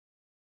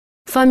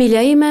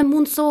Familja ime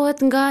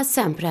mundsohet nga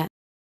sempre.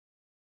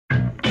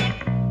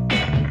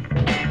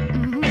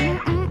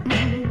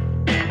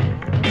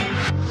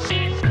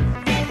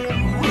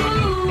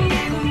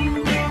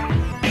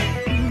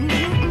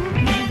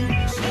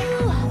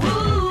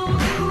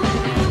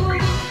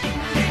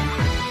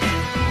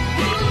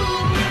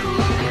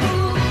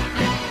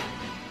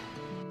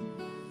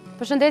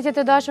 Përshëndetje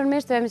të dashur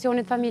miq të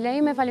emisionit Familja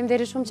Ime,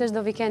 faleminderit shumë që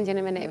çdo vikend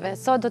jeni me neve.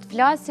 Sot do të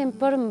flasim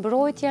për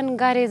mbrojtjen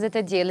nga rrezet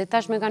e diellit.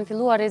 Tashmë kanë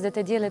filluar rrezet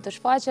e diellit të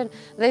shfaqen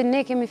dhe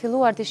ne kemi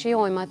filluar të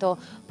shijojmë ato,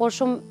 por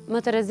shumë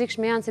më të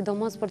rrezikshme janë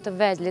sidomos për të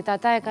vegjëlit.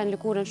 Ata e kanë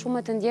lëkurën shumë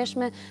më të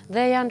ndjeshme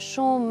dhe janë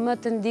shumë më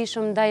të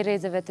ndihshëm ndaj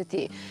rrezeve të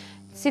tij.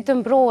 Si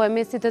të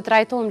mbrohemi, si të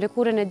trajtojmë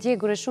lëkurën e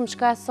djegur e shumë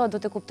çka sot do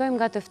të kuptojmë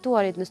nga të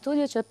ftuarit në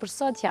studio që për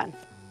sot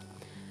janë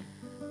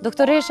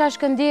doktoresha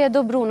Shkëndije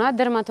Dobruna,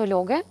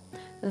 dermatologe,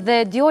 dhe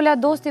Djola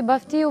Dosti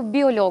Baftiu,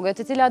 biologe,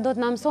 të cilat do të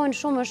na mësojnë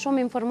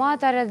shumë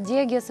informata rreth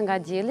djegjes nga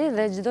dielli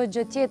dhe çdo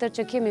gjë tjetër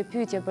që kemi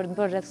pyetje për të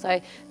bërë rreth kësaj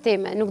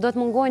teme. Nuk do të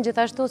mungojnë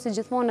gjithashtu si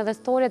gjithmonë edhe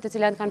storet të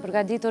cilat kanë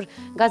përgatitur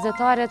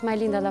gazetarët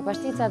Majlinda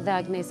Llapashtica dhe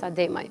Agnesa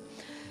Demaj.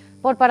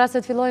 Por para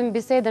se të fillojmë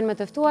bisedën me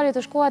të ftuarit,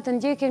 është koha të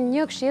ndjekim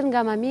një këshill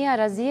nga Mamia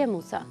Razie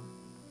Musa.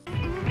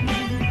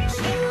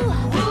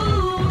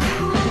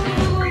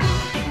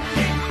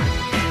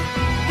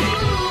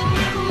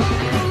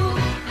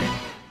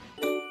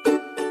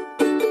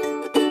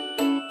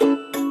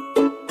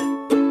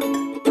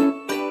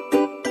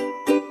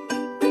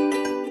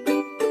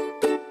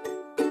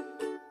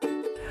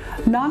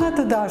 Nana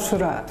të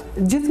dashura,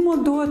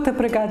 gjithmonë duhet të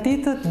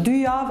përgatitet 2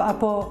 javë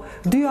apo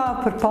 2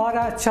 javë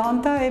përpara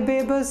çanta e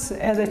bebës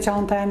edhe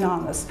çanta e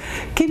nanës.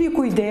 Keni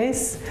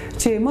kujdes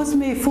që mos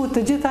me I fut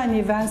të gjitha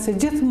një vend, se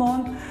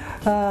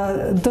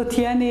gjithmonë do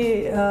t'jeni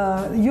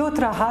jo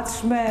të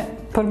rahatshme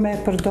për me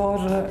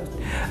përdor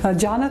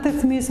gjanat e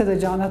fëmijës edhe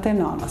gjanat e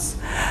nanës.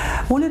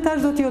 Unë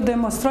tash do t'ju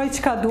demonstroj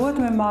çka duhet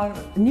me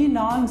marrë një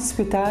nanë në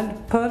spital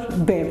për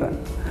bebën.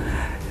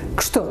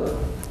 Kështu,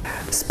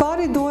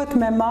 spari duhet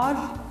me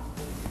marrë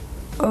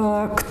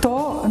këto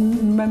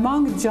me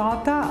mangë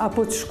gjata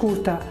apo të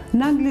shkurta.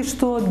 Në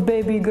anglisht thuhet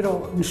baby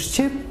grow, në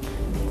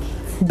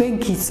shqip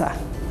benkica.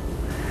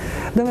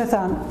 Do me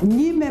thanë,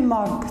 një me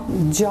mangë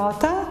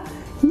gjata,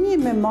 një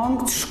me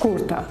mangë të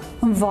shkurta.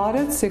 Në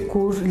varet se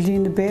kur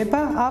lind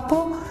beba,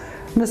 apo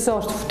nëse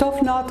është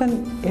ftoft natën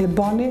e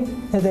bani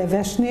edhe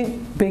veshni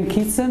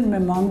benkicën me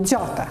mangë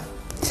gjata.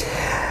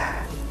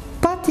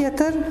 Pa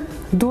tjetër,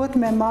 duhet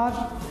me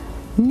marrë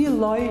një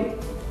lloj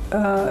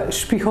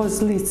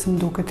shpihozlicë, më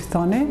duket I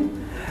thoni,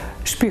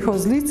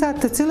 shpihozlica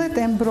të cilët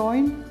e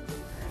mbrojnë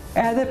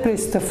edhe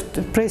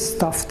prej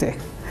stofti.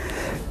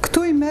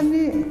 Këtu I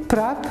merrni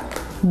prap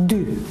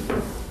 2.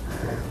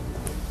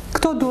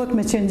 Këto duhet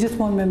me qenë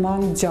gjithmonë me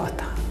mangë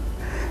gjata.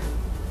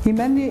 I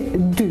merrni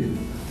 2.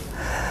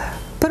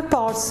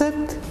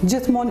 Përparset,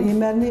 gjithmonë I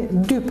merrni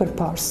 2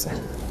 përparse.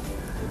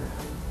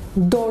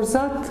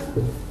 Dorzat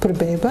për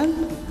bebën,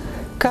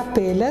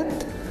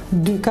 kapelet,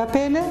 2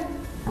 kapele,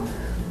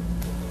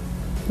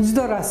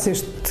 çdo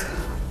rastisht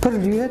për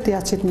lyhet,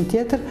 ja qit një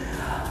tjetër.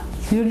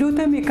 Ju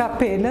lutem I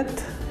kapelet,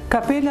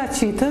 kapela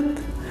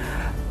qitet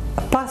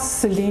pas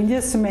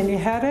lindjes me një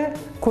herë,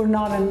 kur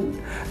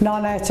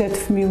nana e qet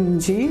fëmijën në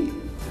gjilë,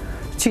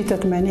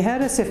 qitet me një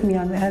herë, se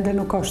fëmija ende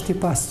nuk është I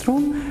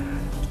pastrum,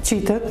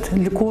 qitet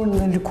lëkurë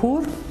në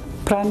lëkurë,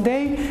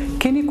 prandaj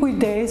keni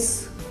kujdes,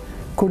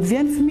 kur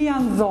vjen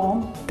fëmija në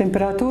dhomë,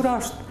 temperatura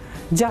është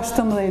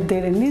 16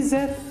 deri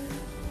 20,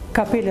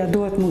 kapela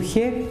duhet mu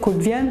hjek kur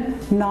vjen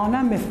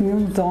nana me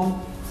fëmijën në dhomë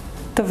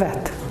të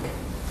vetë.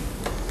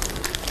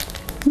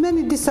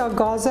 Merrni disa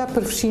gaza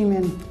për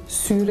fshimin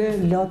syre,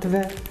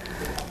 lotëve,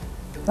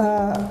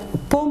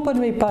 pompën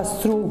me I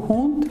pastru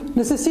hundë,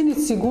 nëse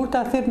sinit sigurt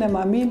ta thirrni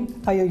mamin,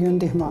 ajo ju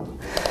ndihmon.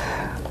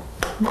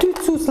 2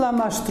 cucla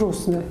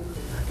mashtrusne.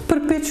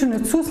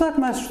 Përpiquni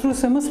cucllat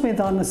mashtruse mos me I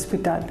dhanë në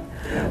spital.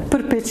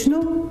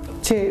 Përpiqnu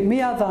që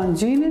me ja dhanë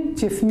gjinin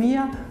që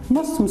fëmija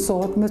mos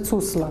mësohet me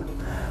cucla.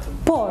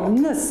 Por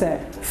nëse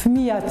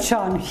fëmija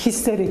qanë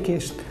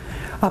histerikisht,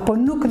 apo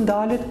nuk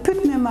ndalet,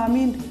 pyetni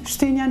mamin,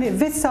 shtinjani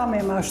veç sa me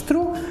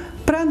mashtru,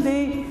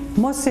 prandej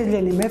mos e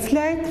leni me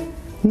flajt,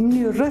 në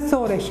mënyrë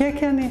rrethore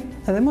hjekjani,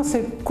 edhe mos e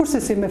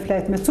kurse si me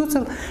flajt me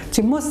cucëll,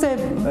 që mos e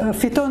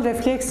fiton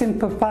refleksin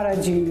për para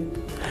gjinit.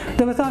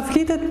 Do me thonë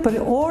flitet për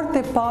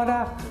orët e para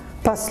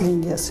pas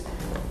lindjes.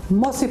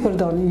 Mos I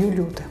përdorni, ju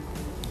lutem.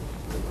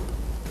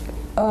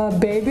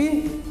 Baby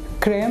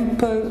krem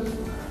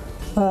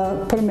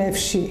për me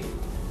fshi.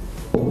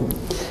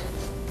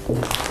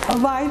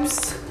 Wipes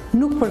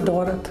nuk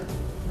përdoret.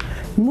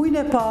 Muajin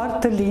e parë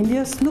të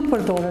lindjes nuk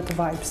përdoret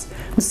wipes.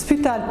 Në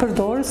spital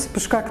përdoret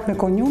për shkak të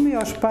konjumi,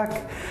 është pak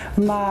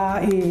ma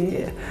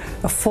I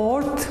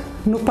fort,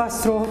 nuk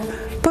pastrohet.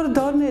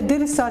 Përdorni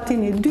derisa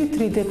tini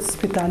 2-3 ditë në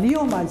spital,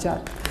 jo ma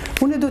gjatë.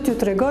 Unë do t'ju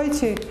tregoj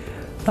që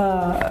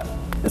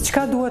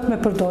çka duhet me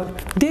përdor.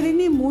 Deri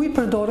 1 muaj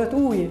përdoret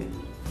uji.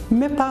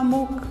 Me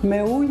pamuk,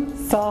 me ujë,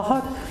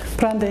 thahet,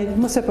 prandaj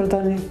mos e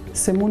përdorni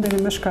se mundeni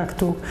me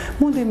shkaktu,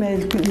 mundi me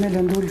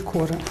lëndu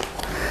lëkurën.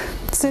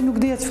 se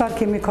nuk dhja çfarë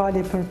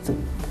kemikali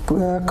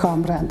ka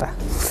brenda.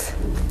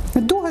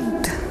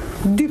 Duhet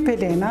 2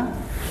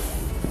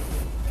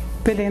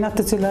 pelena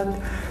të cilat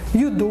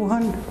ju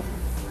duhen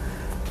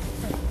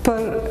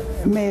për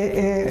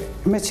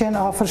me qenë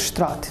afër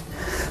shtratit.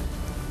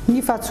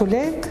 Një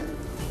faculet,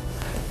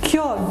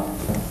 kjo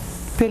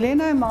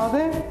pelena e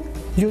madhe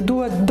ju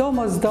duhet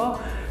domosdo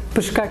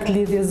për shkak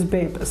lidhjes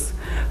bebës.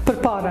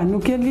 Përpara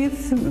nuk e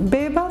lidh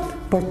bebat,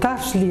 por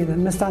tash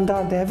lidhen me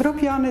standarde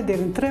evropiane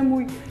deri në 3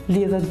 muaj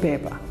lidhet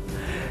beba.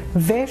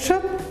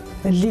 Veshët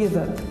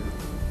lidhet.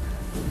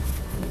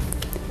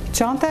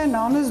 Çanta e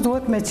nanës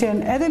duhet me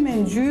qenë edhe me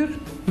ngjyrë,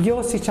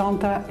 jo si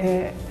çanta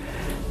e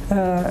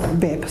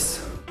bebës.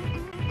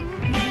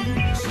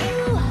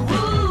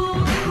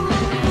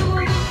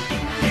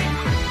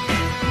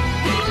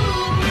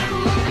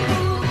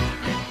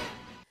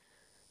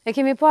 E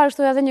kemi parë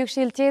kështu edhe një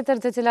këshill tjetër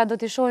të cilat do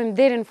t'i shohim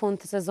deri në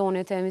fund të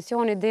sezonit të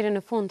emisionit, deri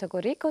në fund të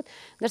korrikut,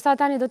 ndërsa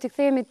tani do t'i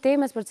kthehemi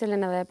temës për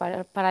cilën edhe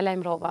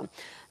paralajmërova.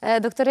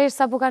 Doktoresh,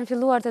 sapo kanë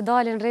filluar të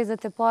dalin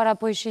rrezet e para,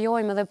 po i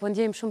shijojmë dhe po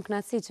ndjejmë shumë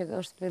kënaqësi që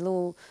është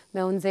filluar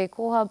me u nxjerr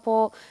koha,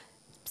 po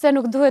pse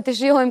nuk duhet të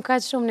shijojmë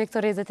kaq shumë në këto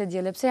rrezet e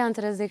diellit? Pse janë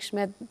të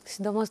rrezikshme,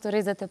 sidomos të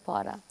rrezet e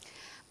para?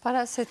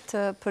 Para se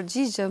të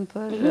përgjigjem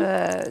për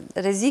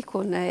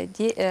rrezikun e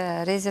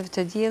rrezeve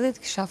të diellit,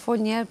 kisha fol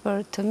njerë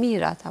për të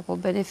mirat apo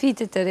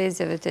benefitet e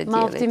rrezeve të diellit.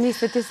 Ma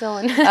optimiste ti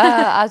son.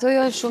 Ato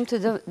janë shumë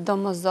të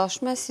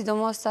domosdoshme,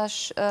 sidomos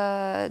tash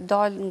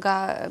dal nga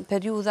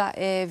periudha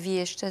e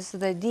vjeshtës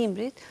dhe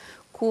dimrit,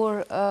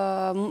 kur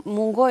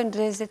mungojnë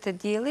rrezet e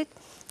diellit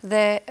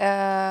dhe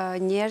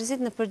njerëzit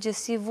në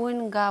përgjithësi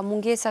vujnë nga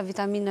mungesa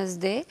vitaminës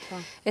D,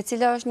 e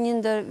cila është një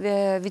ndër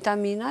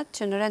vitaminat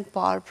që në rend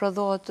parë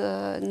prodhohet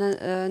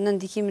në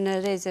ndikimin e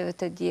rrezeve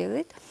të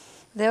diellit,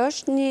 dhe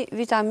është një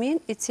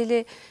vitamin i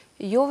cili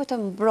jo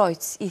vetëm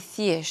mbrojtës i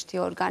thjesht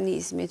i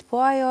organizmit,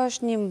 po ajo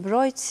është një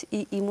mbrojtës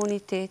i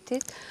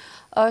imunitetit,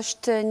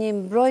 është një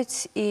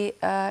mbrojtës i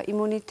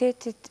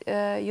imunitetit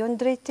jo në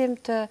drejtim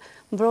të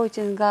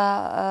mbrojtjen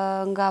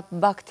nga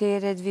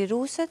bakteret,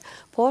 viruset,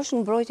 po është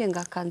mbrojtje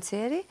nga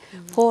kanceri,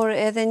 por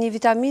edhe një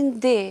vitamin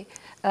D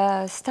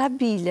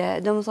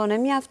stabile, domethënë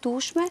e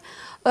mjaftueshme,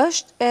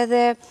 është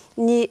edhe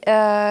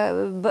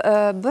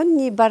bën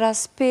një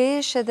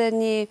baraspesh edhe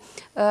një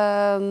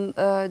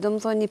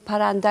domethënë një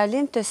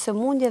parandalim të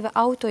sëmundjeve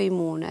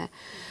autoimune.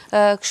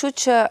 Kështu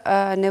që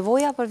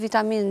nevoja për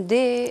vitamin D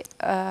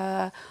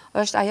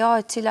është ajo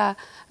e cila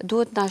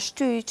duhet na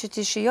shtyjë që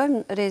të shijojmë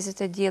rrezet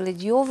e diellit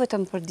jo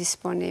vetëm për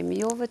disponim,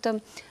 jo vetëm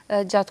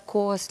gjatë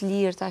kohës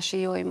lirë ta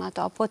shijojmë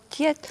ato, po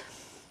të jetë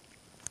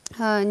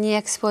një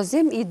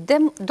ekspozim i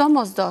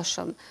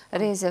domosdoshëm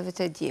rrezeve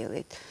të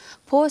diellit.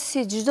 Po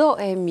si çdo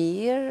e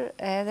mirë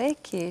edhe e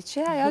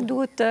keqe, ajo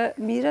duhet të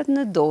mirret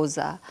në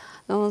doza.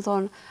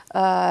 Domethënë,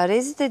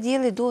 rrezet e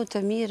diellit duhet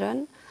të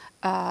mirren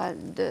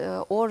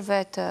orëve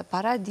të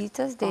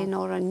paraditës dhe në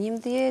orën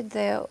 11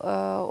 dhe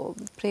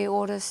prej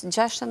orës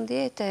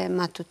 16 e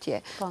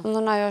matutje.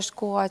 Domethënë ajo është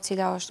koha e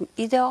cila është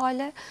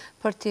ideale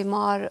për t'i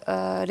marrë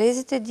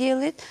rrezet e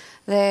diellit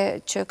dhe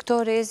që këto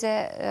rreze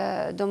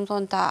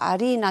domethënë ta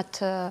arrijnë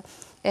atë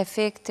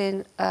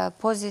efektin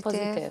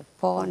pozitiv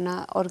po në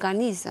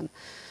organizëm.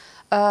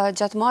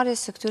 Gjatë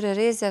marrjes së këtyre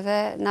rrezeve,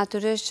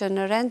 natyrisht që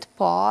në rend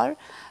parë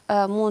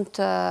mund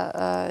të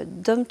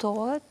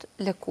dëmtohet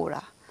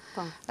lëkura.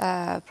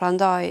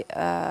 Prandaj,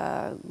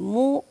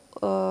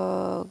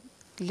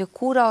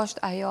 lëkura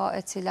është ajo e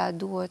cila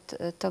duhet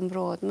të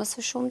mbrohet më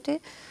së shumti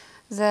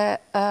dhe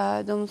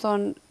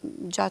domethënë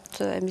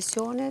gjatë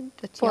emisionit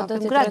do të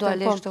japim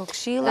gradualisht këto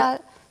këshilla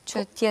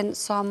që t'jenë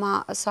sa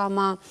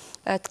ma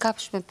të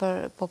kapshme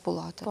për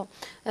popullatën.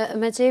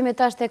 Me që jemi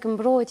tash tek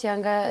mbrojtja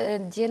nga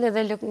dielli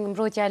dhe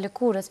mbrojtja e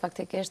lëkurës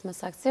faktikisht më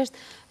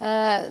saktësisht,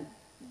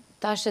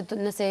 tash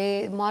nëse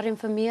marrim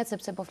fëmijët,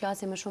 sepse po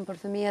flasim më shumë për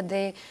fëmijët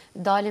dhe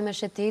dalim me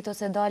shetit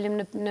ose dalim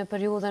në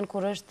periudhën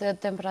kur është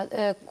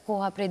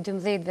koha prej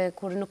 12-ve,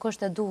 kur nuk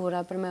është e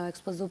duhura për me u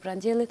ekspozu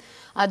pranë diellit,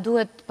 a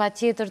duhet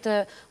patjetër të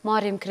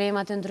marrim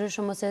krema të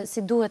ndryshme ose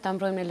si duhet ta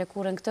mbrojmë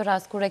lëkurën këtë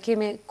rast kur e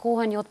kemi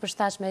kohën jo të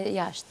përshtatshme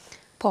jashtë?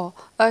 Po,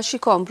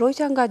 shiko,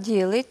 mbrojtja nga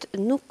diellit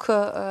nuk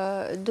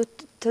do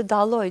të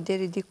dalloj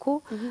deri diku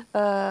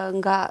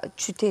nga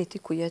qyteti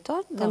ku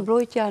jeton dhe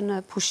mbrojtja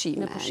në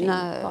pushime,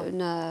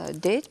 në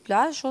det,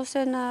 plazh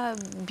ose në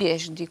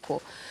bjeshk diku.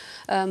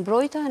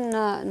 Mbrojtja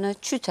në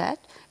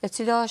qytet, e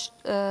cila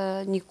është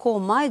një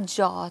kohë më e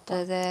gjatë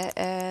dhe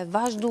e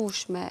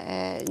vazhdueshme e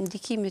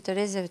ndikimit të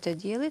rrezeve të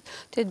diellit,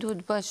 te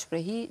duhet bëhet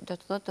shprehi, do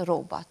të thotë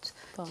rrobat.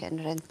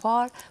 T'jenë rend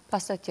parë,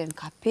 pastaj t'jenë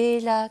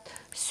kapelat,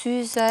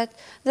 syzet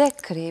dhe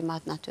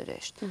kremat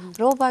natyrisht.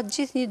 Rrobat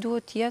gjithnjë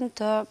duhet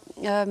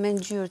t'jenë me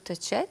ngjyrë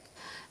të qetë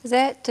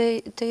dhe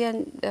të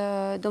jenë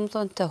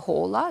domethënë të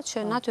holla,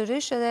 që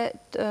natyrisht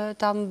edhe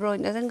ta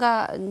mbrojnë edhe nga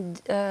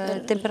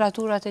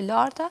temperaturat e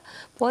larta,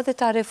 po edhe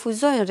ta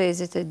refuzojnë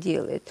rrezet e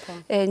diellit.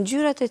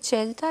 Ngjyrat e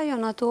qelta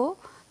janë ato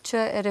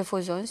që e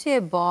refuzojnë, si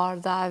e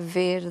bardha, e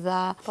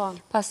verdha,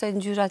 pastaj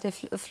ngjyrat e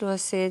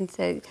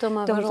fluorescente,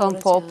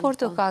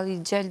 portokalli,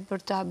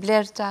 gjelbërta,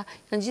 blerta,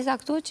 janë gjitha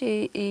këto që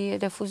i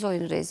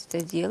refuzojnë rrezit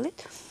e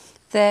diellit.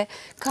 Dhe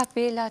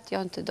kapelat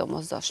janë të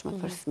domosdoshme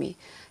për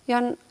fëmijë.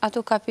 Janë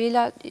ato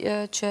kapelat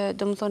që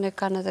domethënë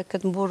kanë edhe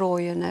këtë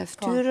mburojën e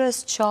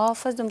fytyrës,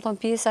 qafës, domethënë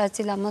pjesa e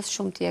cila më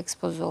shumë t'i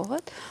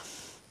ekspozohet.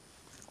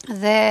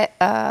 Dhe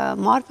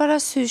marr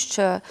parasysh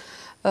që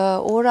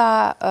ora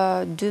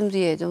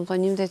 12,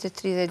 domethënë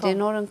 11:30 deri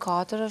në orën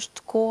 4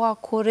 është koha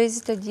ku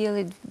rrezit e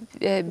diellit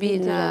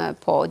bijnë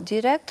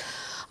direkt.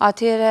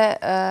 Atëherë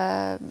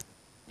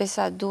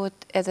besa duhet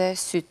edhe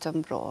sytë të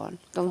mbrohen.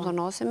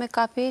 Domethënë ose me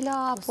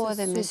kapela apo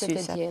edhe me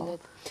sytë.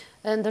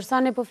 Ndërsa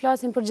ne po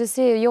flasim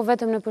përgjithësi, jo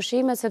vetëm në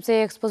pushime, sepse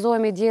i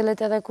ekspozohemi diellit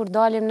edhe kur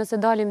dalim, nëse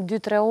dalim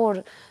 2-3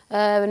 orë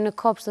në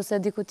kopsht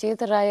ose diku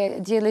tjetër,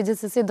 dielli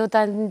gjithsesi do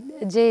ta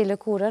gjejë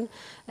lëkurën,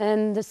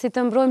 si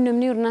të mbrojmë në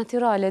mënyrë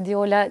natyrale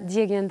diola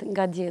djegjen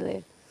nga dielli.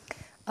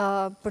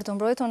 Për të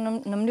mbrojtur në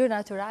mënyrë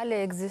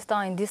natyrale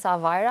ekzistojnë disa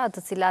vajra,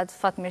 të cilat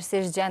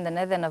fatmirësisht gjenden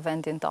edhe në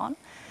vendin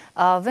tonë.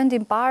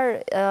 Vendin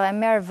parë e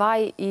merr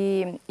vaj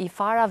i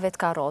farave të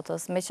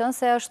karrotës.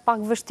 Meqense është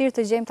pak vështirë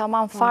të gjejmë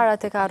tamam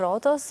farat e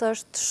karrotës,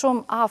 është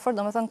shumë afër,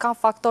 domethënë ka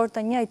faktor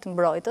të njëjtë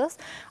mbrojtës,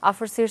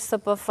 afërsisht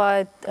SPF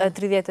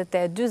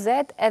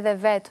 38-40 edhe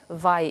vet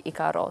vaji i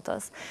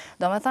karrotës.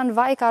 Domethënë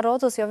vaji i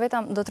karrotës jo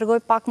vetëm do t'rregoj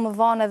pak më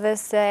vonë edhe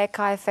se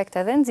ka efekt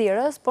edhe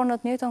nxirrës, por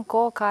në të njëjtën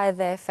kohë ka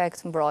edhe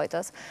efekt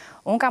mbrojtës.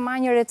 Unë kam marrë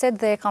një recetë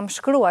dhe e kam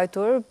shkruar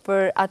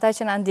për ata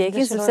që na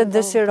ndjekin, sepse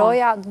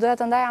dëshiroja, doja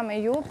të ndaja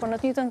me ju, por në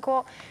të njëjtën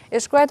kohë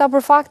e shkruajta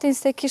për faktin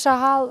se kisha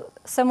hall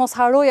se mos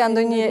harroja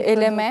ndonjë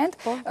element.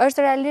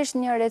 Është realisht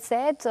një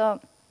recetë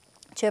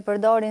që e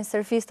përdorin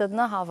surfistët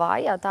në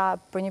Havaj, ata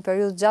për një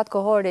periudhë gjatë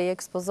kohore i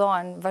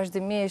ekspozohen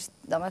vazhdimisht,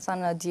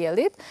 domethënë në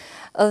diellit,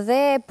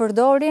 dhe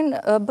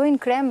bëjnë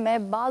krem me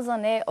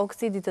bazën e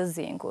oksidit të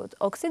zinkut.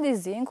 Oksidi i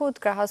zinkut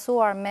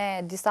krahasuar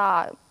me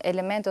disa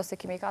elemente ose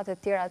kimikate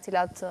të tjera të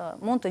cilat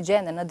mund të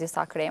gjenden në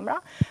disa kremra,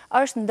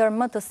 është ndër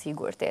më të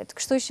sigurtit.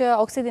 Kështu që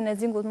oksidin e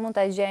zinkut mund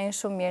ta gjejnë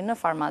shumë mirë në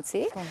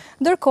farmaci,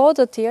 ndërkohë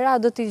të tjera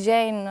do t'i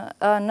gjejnë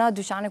në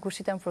dyqane ku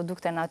shiten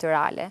produkte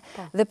natyrale.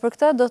 Dhe për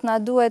këtë do të na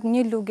duhet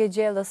një lugë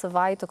gjellës së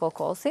vajit të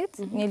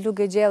kokosit, një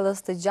lugë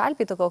gjellës të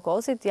gjalpit të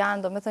kokosit,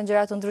 janë domethënë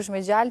gjëra të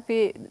ndryshme, gjalpi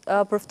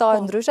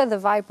përftohet ndryshe dhe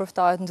vaji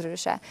përftohet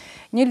ndryshe.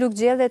 Një lugë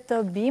gjelle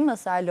të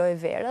bimës së aloe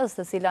verës,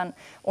 të cilën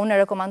unë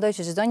rekomandoj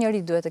që çdo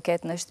njeri duhet të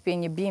ketë në shtëpi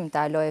një bimë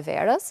të aloe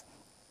verës,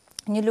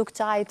 një lugë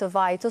çaji të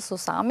vajit të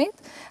susamit,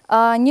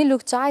 një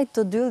lugë çaji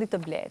të dyllit të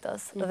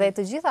bletës. Dhe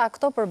të gjitha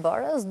këto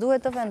përbërës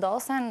duhet të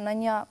vendosen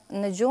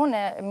në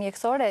gjuhën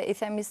mjekësore i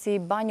themi si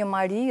banjo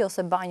mari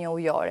ose banjo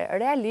ujore.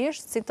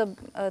 Realisht, si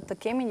të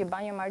kemi një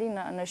banjo mari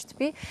në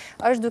shtëpi,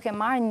 është duke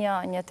marrë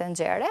një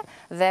tenxhere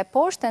dhe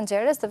poshtë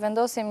tenxheres të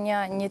vendosim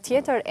një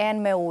tjetër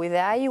enë me ujë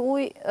dhe ai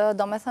ujë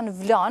domethënë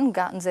vlon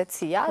nga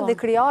nxehtësia dhe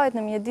krijohet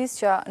në mjedis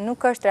që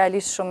nuk është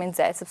realisht shumë i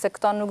nxehtë, sepse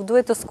këto nuk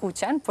duhet të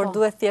skuqen, por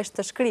duhet thjesht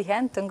të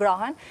shkrihen, të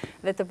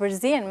dhe të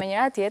përzihen me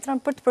njëra tjetrën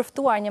për të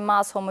përftuar një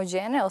masë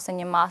homogjene ose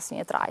një masë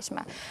një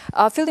trajshme.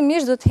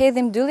 Fillimisht do të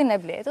hedhim dyllin e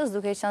bletës,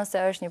 duke qenë se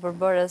është një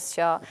përbërës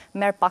që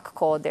merr pak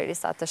kohë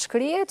derisa të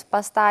shkrihet,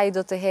 pastaj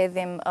do të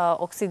hedhim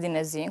oksidin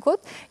e zinkut,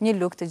 një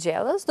lugë të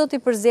gjellës, do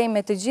t'i përzejmë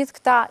me të gjithë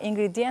këta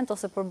ingredient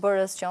ose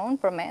përbërës që unë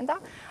përmenda,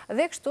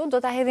 dhe kështu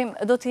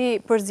do t'i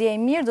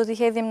përzejmë mirë, do t'i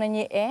hedhim në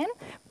një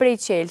enë prej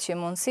qelçi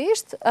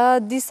mundësisht,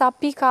 disa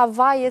pika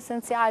vaj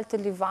esencial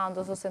të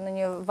livandos ose në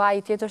një vaj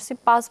tjetër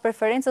sipas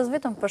preferencës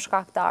vetëm për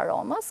shkak të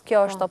aromës,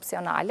 kjo është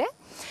opsionale,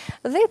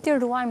 dhe t'i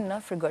ruajmë në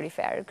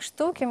frigorifer.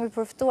 Kështu kemi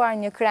përftuar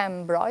një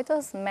krem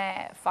mbrojtës me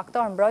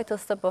faktor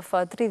mbrojtës SPF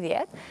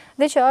 30,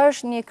 dhe që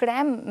është një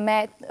krem me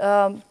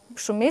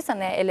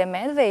shumicën e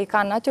elementeve i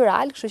ka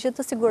natyral, kështu që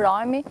të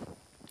sigurohemi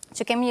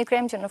që kemi një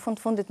krem që në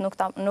fundit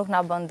nuk na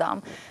bën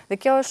dëm. Dhe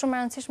kjo është shumë e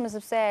rëndësishme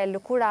sepse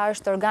lëkura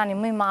është organi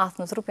më i madh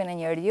në trupin e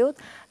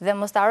njeriut dhe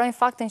mos ta harrojmë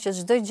faktin që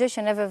çdo gjë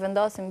që neve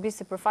vendosim mbi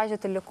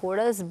sipërfaqet e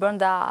lëkurës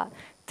brenda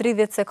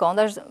 30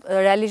 sekonda,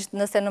 realisht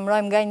nëse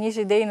numërojmë nga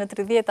 1 deri në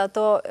 30,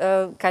 ato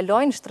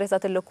kalojnë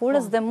shtresat e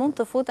lëkurës dhe mund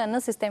të futen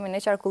në sistemin e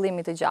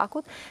qarkullimit të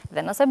gjakut,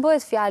 dhe nëse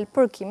bëhet fjalë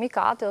për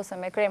kimikate ose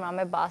me krema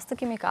me bazë të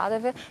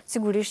kimikateve,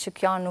 sigurisht që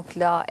kjo nuk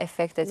lë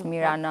efekte të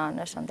mira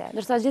në shëndet.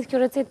 Ndërsa gjithë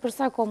kjo recetë për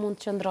sa kohë mund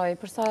të qëndrojë,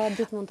 për sa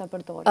ditë mund ta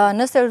përdorë?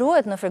 Nëse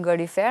ruhet në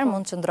frigorifer,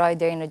 mund të qëndrojë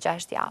deri në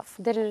 6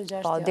 javë. Deri në 6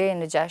 javë. Po, deri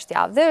në 6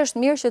 javë. Dhe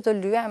është mirë që të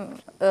lyhem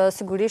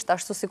sigurisht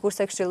ashtu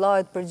sikurse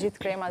këshillohet për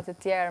gjithë kremat e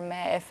tjerë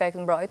me efekt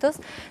mbrojtës,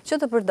 që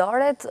të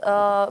përdoret,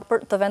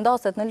 të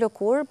vendoset në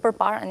lëkurë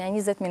përpara një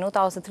 20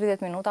 minuta ose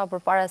 30 minuta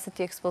përpara se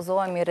t'i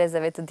ekspozohemi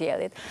rrezeve të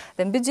diellit.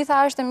 Dhe mbi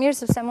gjitha është e mirë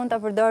sepse mund ta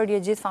përdorë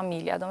gjithë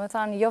familja,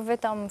 domethënë jo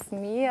vetëm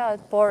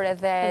fëmijët, por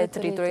edhe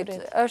të rriturit.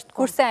 Është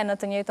kurse në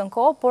të njëjtën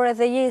kohë, por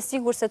edhe je i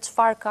sigurt se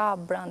çfarë ka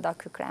brenda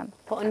ky krem.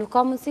 Po nuk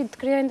ka mundësi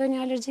të krijojë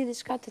ndonjë alergji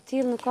diçka të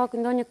tillë, nuk ka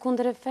ndonjë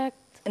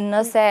kundërefekt?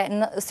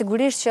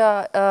 Sigurisht që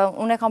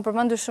unë e kam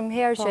përmendur shumë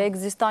herë që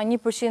ekziston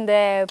 1%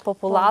 e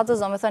popullatës,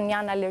 do me thënë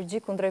janë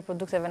alergjik kundrejt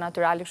produkteve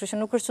natyrale, kështu që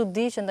nuk është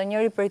çudi që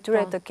ndonjëri prej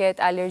tyre të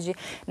ketë alergji.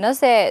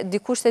 Nëse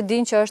dikush e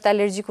din që është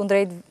alergjik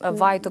kundrejt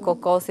vajit të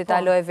kokosit,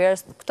 aloe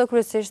verës, këto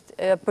kryesisht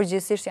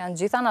përgjithsisht janë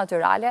gjitha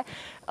natyrale,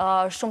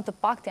 shumë të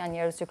paktë janë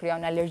njerëz që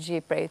krijojnë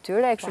alergji prej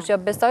tyre, kështu që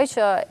besoj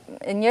që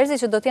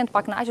njerëzit që do të jenë të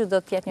pakënaqur do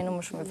të jetë një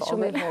numër shumë i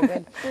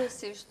vogël.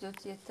 Kryesisht do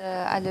të jetë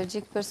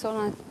alergjik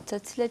persona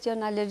të cilët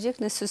janë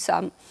alergjik në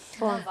susam.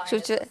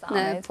 Kështu që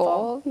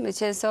me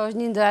qenë se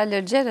është një ndër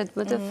alergjenet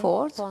më të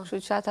fortë,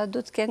 kështu që ata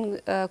duhet të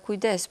kenë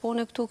kujdes. Po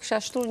në këtu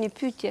kisha shtruar një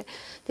pyetje,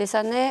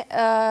 derisa ne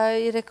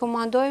i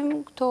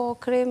rekomandojmë këto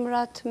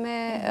kremrat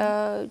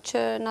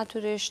që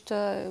natyrisht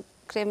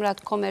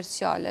kremrat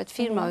komerciale të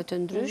firmave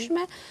të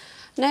ndryshme,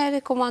 ne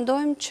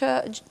rekomandojmë që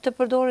të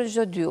përdoren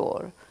çdo 2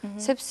 orë,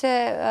 sepse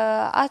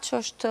aq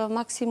është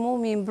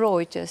maksimumi i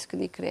mbrojtjes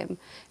këtij krem.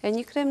 E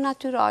një krem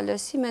natyrale,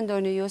 si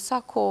mendoni ju,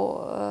 sa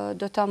kohë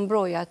do ta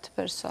mbrojë atë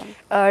person?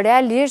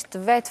 Realisht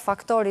vetë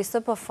faktori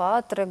SPF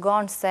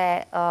tregon se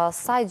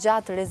sa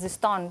gjatë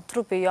reziston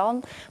trupi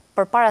jonë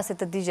përpara se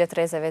të digjet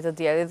rrezeve të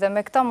diellit, dhe me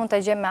këta mund të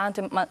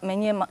gjejmë me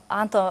një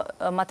anë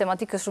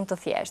matematikës shumë të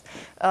thjeshtë.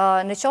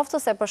 Në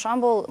qoftë se për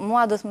shembull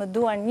mua do të më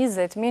duan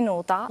 20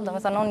 minuta,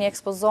 domethënë unë i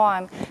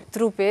ekspozohem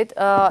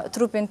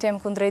trupin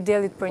tim kundrejt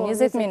diellit për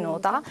 20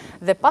 minuta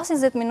dhe pas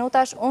 20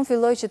 minutash unë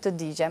filloj që të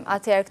digjem.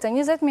 Atëherë këtë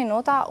 20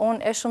 minuta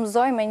unë e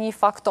shumëzoj me një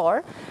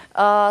faktor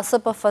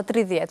SPF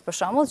 30 për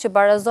shembull që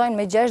barazojnë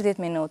me 60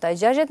 minuta.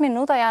 60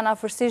 minuta janë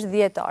afërsisht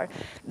 10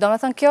 orë.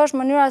 Domethënë kjo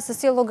është mënyra se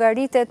si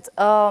llogaritet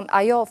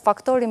ajo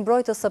faktori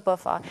mbrojtës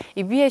SPF.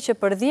 I bie që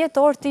për 10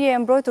 orë ti je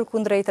mbrojtur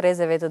kundrejt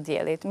rrezeve të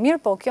diellit. Mirë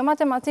po, kjo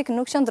matematikë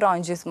nuk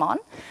qëndron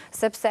gjithmonë,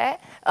 sepse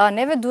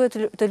neve duhet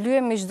të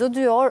lyhemi çdo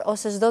 2 orë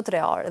ose çdo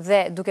 3 orë. Dhe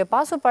duke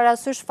pasur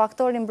parasysh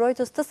faktorin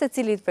mbrojtës të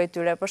secilit prej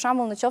tyre. Për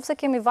shembull, nëse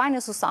kemi vajin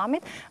e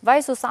susamit,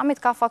 vaji i susamit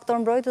ka faktor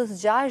mbrojtës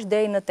 6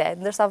 deri në 8,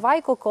 ndërsa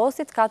vaji i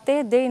kokosit ka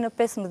 8 deri në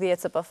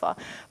 15 SPF.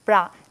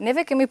 Pra,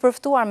 neve kemi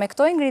përftuar me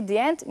këto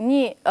ingredient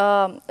një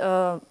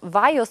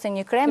vaj ose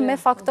një krem me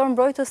faktor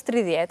mbrojtës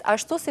 30.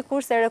 Ashtu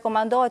sikur se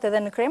rekomandohet edhe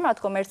në kremrat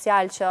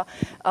komercial që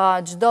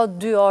çdo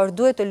 2 orë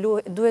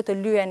duhet të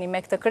lyheni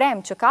me këtë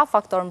krem që ka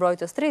faktor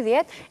mbrojtës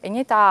 30, e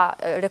njëjta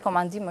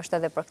rekomandim është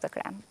edhe për këtë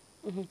krem.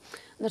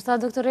 Ndërsa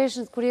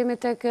doktoresh, kur jemi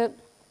tek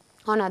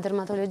ana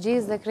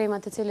dermatologjisë dhe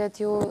kremat të cilet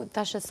ju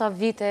tash sa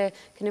vite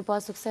keni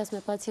pas sukses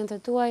me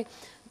pacientët tuaj,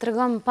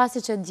 tregon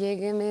pasi që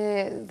djegemi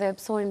dhe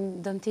psojmë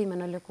dëmtime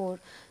në lëkurë,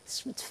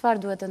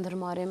 çfarë duhet të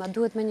ndërmarrim? A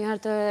duhet me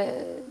njëherë të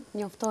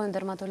njoftojnë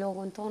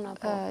dermatologun tonë?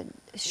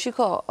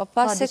 Shiko,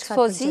 pas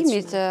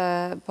ekspozimit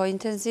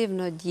intenziv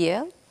në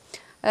diell,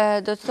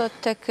 do të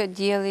thotë tek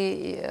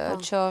dielli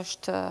që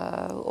është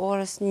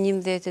orës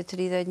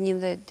 11:30,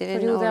 11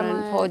 deri në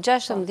orën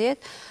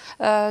 16,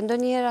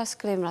 ndonjëherë as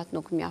kremrat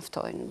nuk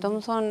mjaftojnë.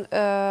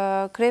 Domethënë,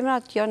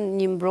 kremrat janë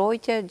një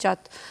mbrojtje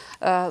gjatë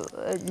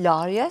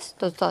larjes,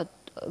 do të thotë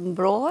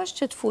mbrohesh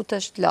që të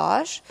futesh të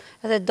lash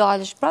edhe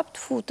dalësh prapë të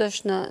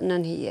futesh në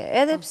hije.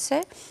 Edhe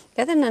pse,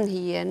 edhe në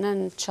hije, në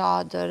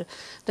çadër,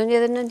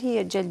 edhe në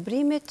hije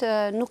gjelbrimit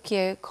nuk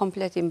je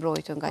komplet i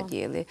mbrojtur nga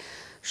dielli.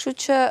 Kështu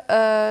që,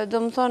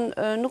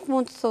 domethënë, nuk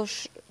mund të thosh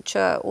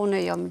që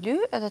unë jam ly,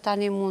 edhe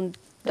tani mund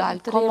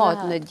dalë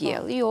komod në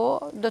diell.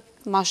 Jo, do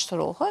të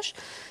mashtrohesh,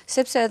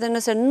 sepse edhe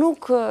nëse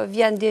nuk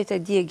vjen deri te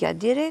djegja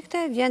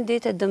direkte, vjen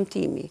deri te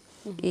dëmtimi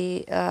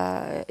i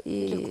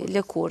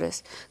lëkurës,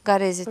 nga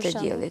rrezet e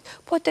diellit.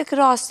 Po tek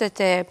rastet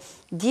e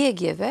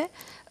djegjeve,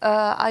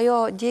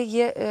 ajo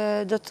djegje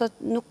do të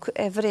thotë nuk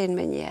e vren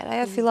me njerë.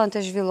 Ajo fillon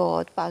të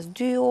zhvillohet pas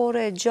 2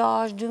 ore,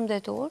 6,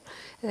 12 orë,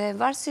 dhe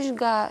varësisht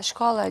nga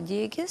shkalla e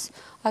djegjes,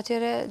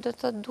 atëre do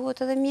të thotë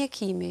duhet edhe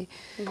mjekimi.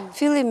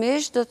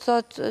 Fillimisht do të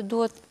thotë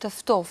duhet të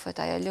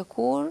ftofet ajo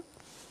lëkurë,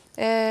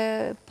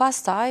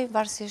 pastaj,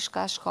 varësisht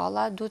ka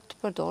shkalla, duhet të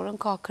përdoren,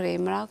 ka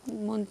kremra,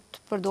 mund të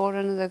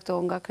përdoren edhe këto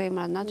nga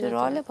kremra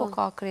natyrale, po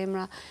ka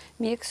kremra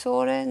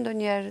mjekësore,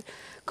 ndonjëherë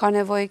ka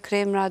nevojë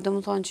kremra,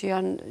 domethënë që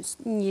janë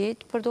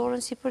njëjtë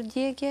përdoren si për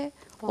djegje,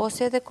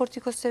 ose edhe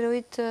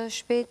kortikosteroid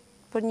shpejt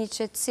për një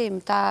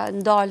qetësim, ta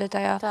ndalet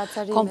ajo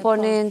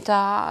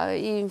komponenta,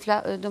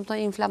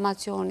 domethënë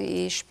inflamacioni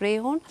i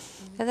shprehun,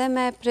 edhe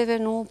me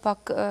prevenu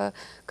pak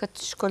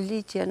këtë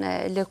shkolitjen e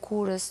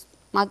lëkurës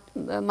ma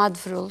të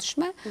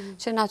vrullshme,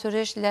 që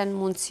natyrisht lënë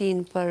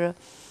mundësinë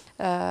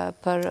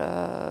për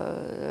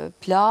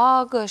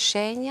plagë,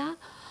 shenja,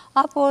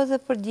 apo edhe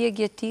për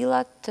djegje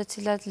tilla të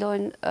cilat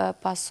lojnë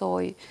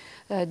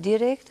pasojë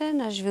direkte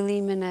në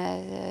zhvillimin e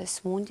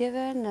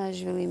smundjeve, në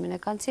zhvillimin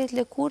e kancerit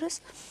lëkurës,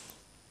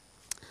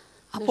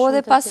 apo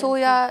edhe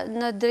pasoja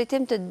në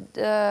drejtim të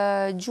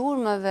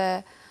gjurmëve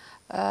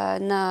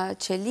në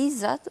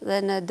qelizat dhe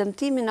në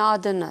dëmtimin e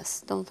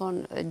ADN-s,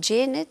 domethënë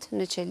gjenit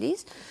në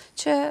qeliz,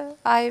 që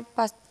ai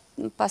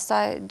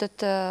pastaj do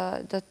të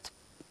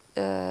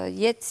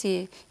jetë si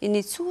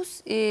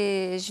iniciues i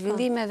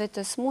zhvillimeve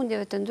të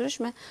smundjeve të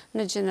ndryshme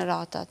në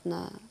gjeneratat në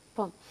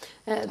Po,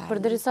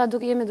 përderisa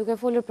jemi duke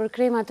folur për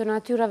krema të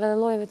natyrave dhe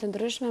llojeve të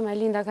ndryshme,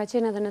 Melinda ka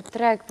qenë edhe në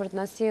treg për të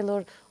na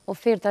sjellur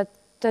ofertat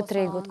të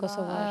tregut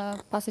kosovar.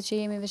 Pasi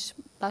që jemi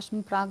tash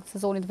në prag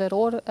sezonit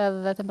veror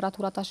dhe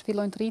temperaturat tash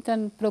fillojnë të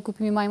rriten,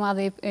 preokupimi më i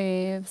madh i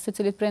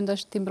secilit prind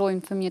është të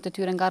mbrojmë fëmijët e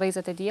tyre nga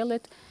rrezet e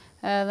diellit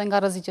dhe nga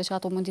rrezikët që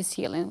ato mund t'i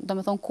sjellin.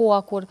 Domethënë koha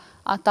kur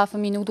ata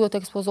fëmijë nuk duhet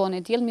të ekspozohen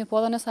në diell, mirë po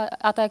edhe nëse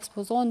ata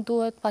ekspozohen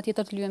duhet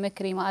patjetër të lyhen me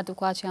krema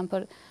adekuate që janë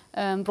për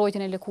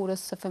mbrojtjen e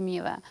lëkurës së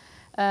fëmijëve.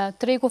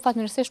 Tregu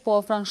fatmirësisht po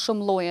ofron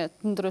shumë lloje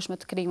të ndryshme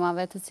të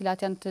kremave, të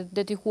cilat janë të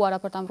dedikuara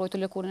për ta mbrojtur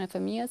lëkurën e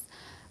fëmijës.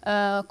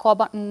 Ka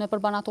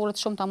nëpër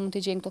banatorët shumëta mund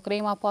t'i gjejnë këto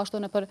krema, po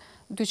ashtu nëpër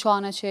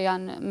dyqane që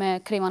janë me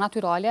krema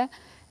natyrale.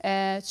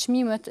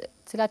 Çmimet,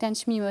 cilat janë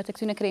çmimet e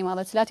këtyre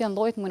kremave, cilat janë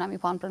llojet mund na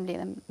mi panë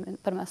përmbledhjen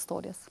përmes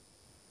storjes.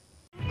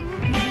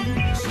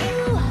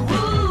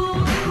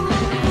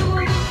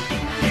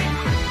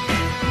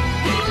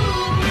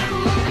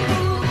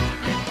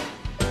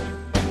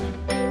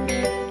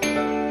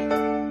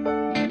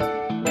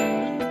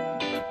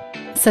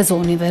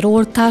 Sezoni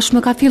veror tashmë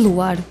ka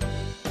filluar.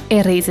 E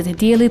rrezet e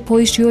diellit po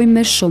i shijojmë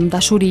me shumë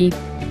dashuri.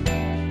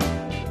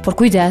 Por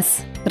kujdes,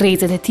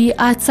 rrezet e tij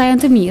aq sa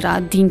janë të mira,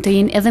 din të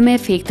jenë edhe me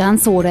efekte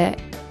anësore,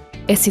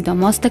 e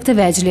sidomos tek të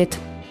vegjëlit.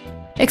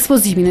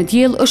 Ekspozimi në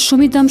diell është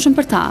shumë i dëmshëm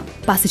për ta,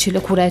 pasi që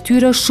lëkura e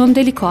tyre është shumë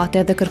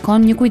delikate dhe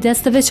kërkon një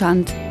kujdes të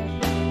veçantë.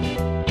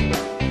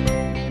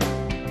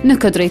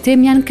 Në këtë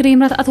drejtim janë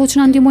kremrat ato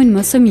që na ndihmojnë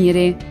më së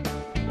miri.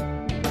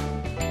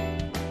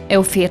 E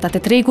ofertat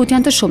e tregut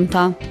janë të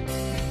shumta.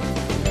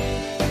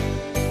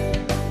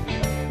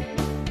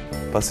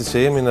 Pasi që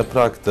jemi në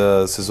prag të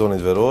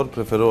sezonit veror,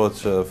 preferohet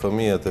që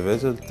fëmijët e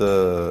vegjël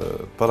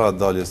para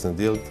daljes në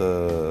diell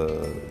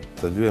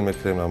të lyhen me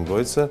krema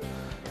mbrojtëse.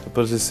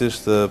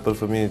 Përgjithsisht për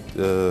fëmijët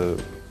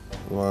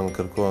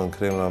kërkohen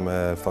krema me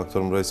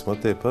faktor mbrojtës më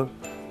tepër,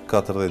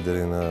 40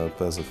 deri në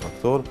 50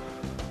 faktor.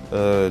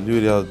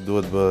 Lyrja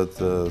duhet bëhet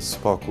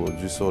spaku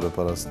gjysore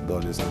para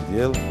daljes në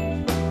diell.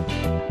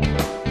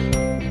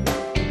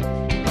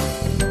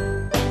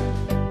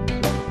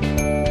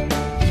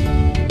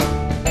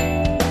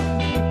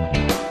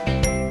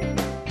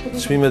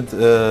 Çmimet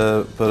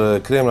për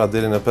kremra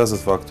deri në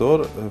 50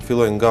 faktor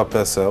fillojnë nga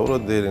 5 euro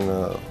deri në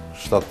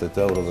 70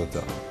 euro dhe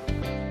të.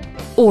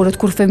 Orët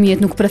kur fëmijët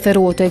nuk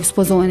preferohet të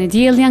ekspozohen në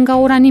diell janë nga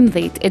ora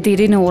 11 e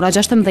deri në ora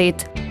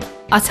 16.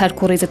 Atëherë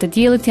kur rrezet e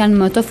diellit janë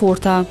më të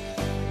forta.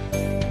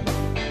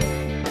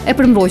 E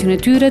për mbrojtjen e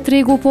tyre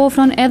tregu po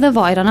ofron edhe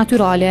vajra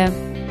natyrale.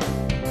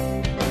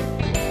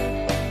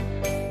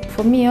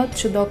 Fëmijët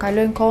që do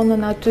kalojnë kohën në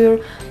natyrë,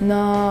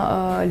 në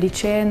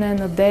liçene,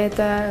 në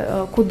dete,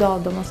 kudo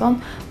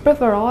domethënë,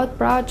 preferohet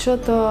pra që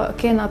të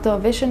kenë atë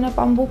veshjen e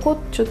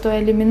pambukut, që të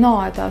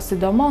eliminohet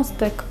sidomos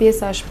tek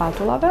pjesa e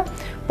shpatullave,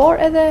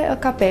 por edhe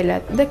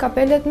kapelet. Dhe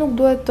kapelet nuk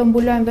duhet të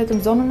mbulojnë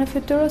vetëm zonën e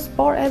fytyrës,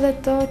 por edhe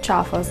të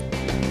qafës.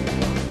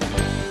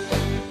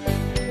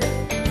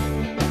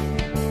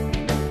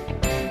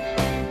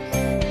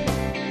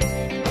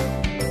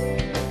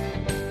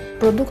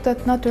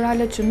 Produktet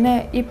natyrale që ne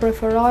i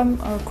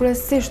preferojmë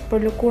kryesisht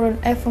për lëkurën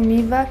e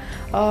fëmijëve,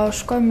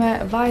 shkojmë me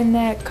vajin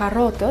e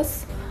karrotës,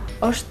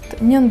 është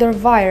një ndër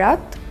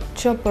vajrat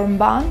që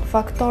përmban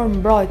faktor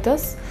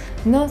mbrojtës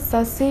në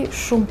sasi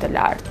shumë të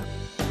lartë.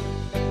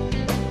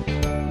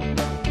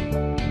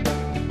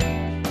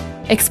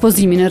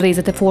 Ekspozimi në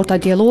rrezet e forta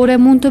diellore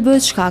mund të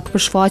bëhet shkak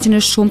për shfaqjen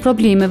e shumë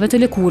problemeve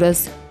të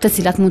lëkurës, të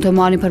cilat mund të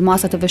marrin për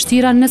masa të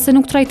vështira nëse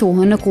nuk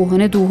trajtohen në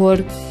kohën e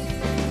duhur.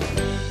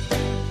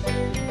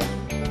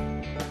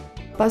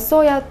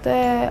 Pasojat e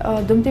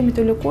dëmtimit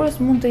të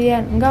lëkurës mund të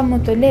jenë nga më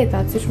të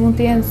letat, siç mund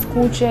të jenë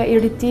skuqe,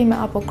 irritime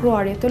apo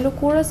kruarje të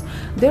lëkurës,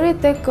 deri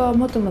tek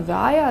më të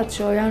mëdhaja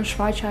që janë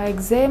shfaqja e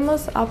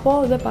ekzemës apo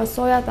dhe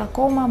pasojat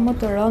akoma më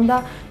të rënda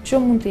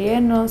që mund të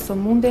jenë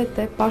sëmundjet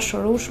e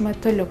pashërueshme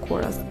të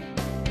lëkurës.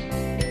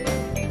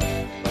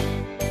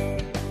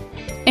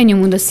 E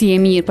një mundësi e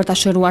mirë për ta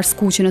shëruar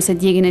skuqen ose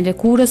djegjen e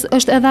lëkurës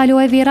është edhe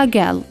aloe vera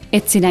gel, e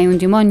cila ju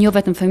ndihmon jo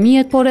vetëm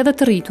fëmijët, por edhe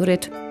të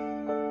rriturit.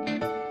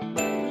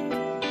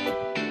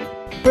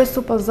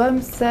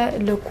 Presupozojmë se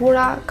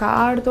lëkura ka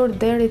ardhur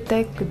deri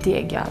tek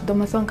djegja,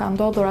 domethënë ka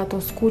ndodhur ato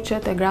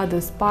skuqet e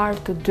gradës parë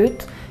të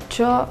dytë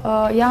që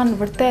janë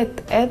vërtet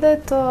edhe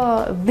të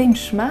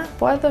dhimbshme,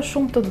 po edhe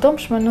shumë të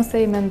dëmshme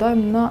nëse i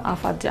mendojmë në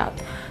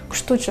afatgjat.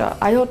 Kështu që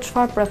ajo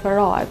çfarë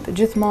preferohet,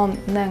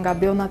 gjithmonë ne nga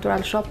Bio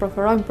Natural Shop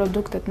preferojmë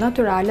produktet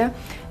natyrale,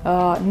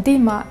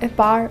 ndihma e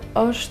parë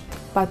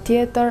është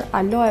patjetër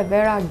aloe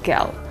vera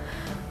gel.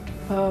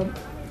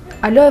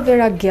 Aloe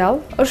vera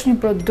gel është një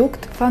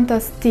produkt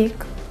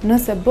fantastik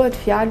nëse bëhet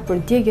fjalë për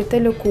djegje të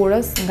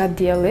lëkurës nga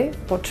dielli,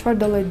 po çfarë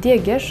do lloj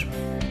djegjesh?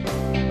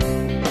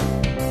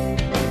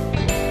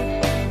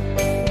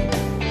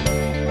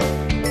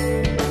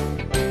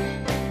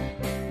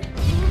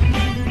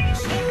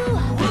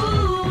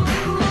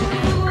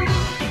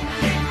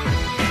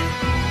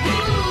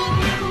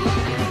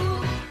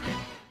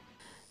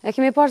 E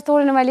kemi parë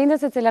storin e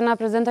Melindës, e cila na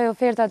prezantoi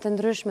oferta të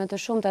ndryshme të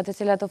shumta të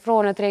cilat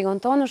ofrohen në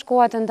tregun tonë. Është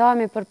koha të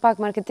ndahemi për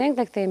pak marketing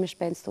dhe kthehemi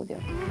shpejt në studio.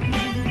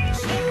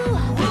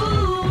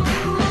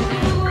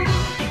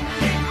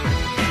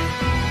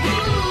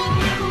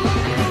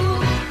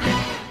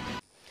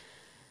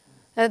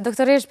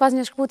 Doktoresh, pas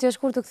një shkputje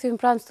shkurt të kthym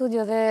pranë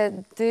studio dhe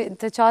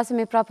të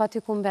qasim prap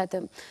aty ku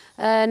mbetëm.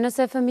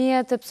 Nëse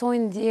fëmijët të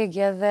psojnë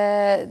djegje dhe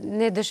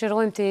ne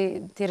dëshirojmë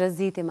t'i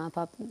rrezitim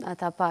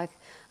ata pak,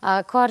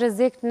 a ka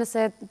rrezik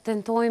nëse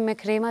tentojmë me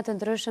krema të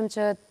ndryshëm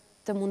që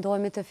të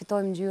mundohemi të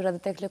fitojmë ngjyra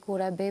dhe tek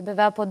lëkura e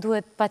bebeve, apo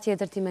duhet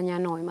patjetër t'i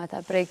menjanojmë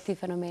ata prej këtij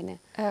fenomeni?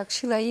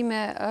 Këshilla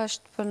ime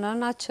është për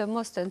nënat që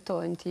mos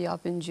tentojnë t'i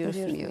japin ngjyrë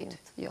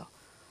fëmijët. Jo.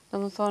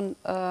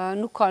 Domethënë,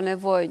 nuk ka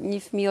nevojë, një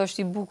fëmijë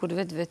është i bukur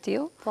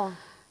vetvetill. Po.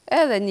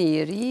 Edhe një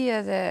i ri,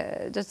 edhe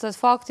do të thotë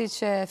fakti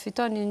që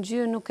fiton një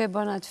ngjyrë nuk e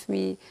bën atë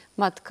fëmijë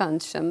më të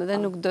këndshëm dhe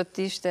nuk do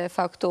të ishte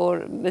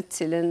faktor me të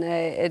cilën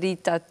e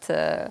ritat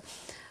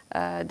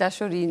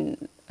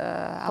dashurinë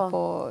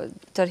apo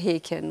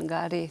tërheqjen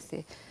nga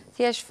rrethi.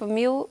 Thjesht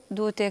fëmiu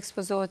duhet të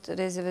ekspozohet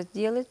rrezeve të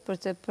diellit për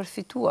të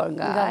përfituar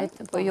nga ai,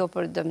 po jo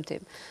për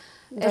dëmtim.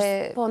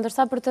 Po,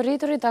 ndërsa për të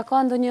rriturit, a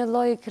ka ndonjë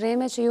lloj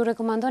kreme që ju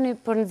rekomandoni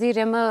për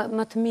nxirje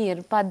më të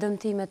mirë, pa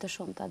dëmtime të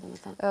shumta,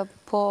 domethënë?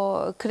 Po,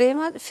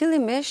 kremat,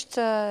 fillimisht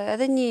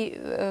edhe një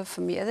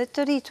fëmijë, edhe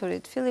të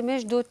rriturit,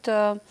 fillimisht duhet të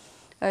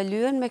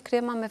lyen me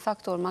krema me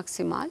faktor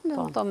maksimal,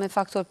 me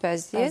faktor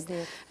 50,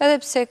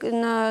 edhe pse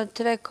në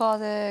tre ka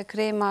dhe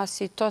krema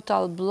si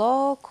Total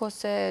Block,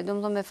 ose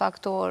me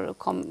faktor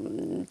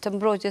të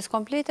mbrojtjes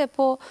komplete,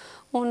 po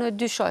unë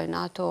dyshojnë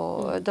ato,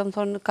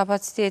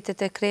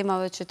 kapacitetet e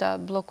kremave që ta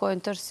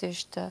blokojnë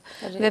tërësisht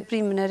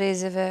veprimin e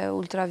rrezeve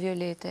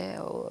ultraviolete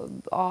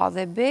A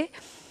dhe B,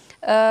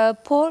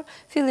 por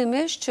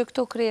fillimisht që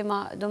këto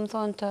krema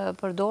të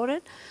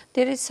përdoren,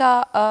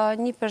 derisa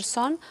një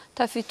person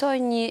ta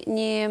fitojë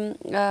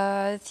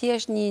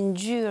thjesht një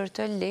ngjyrë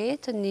të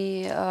lehtë,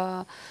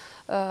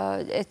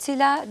 e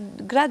cila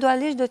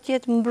gradualisht do të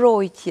jetë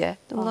mbrojtje,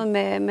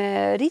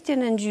 me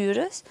rritjen e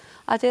ngjyrës,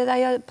 atëherë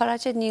ajo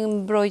paraqet një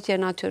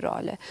mbrojtje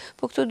natyrale.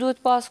 Po këtu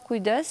duhet pas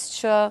kujdes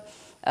që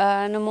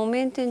në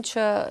momentin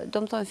që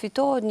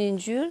fitohet një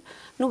ngjyrë,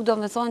 nuk do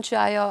me thonë që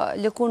ajo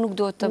lëkurë nuk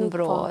do të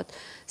mbrohet.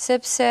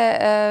 Sepse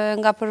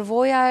nga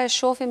përvoja e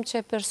shohim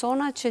që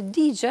persona që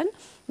digjen,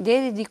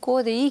 deri diko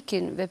dhe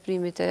ikin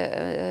veprimit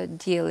e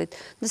diellit.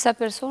 Ndërsa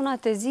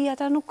personat e zi,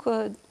 ata nuk,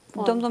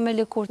 me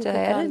lëkurë të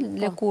erë,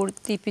 lëkurë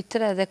tipi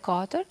 3 dhe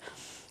 4,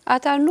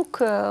 ata nuk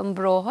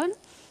mbrohen,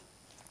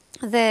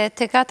 dhe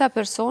tek ata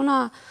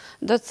persona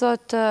do të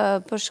thotë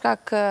për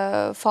shkak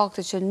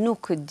faktit që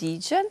nuk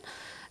digjen,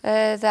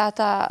 dhe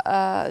ata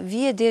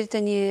vije deri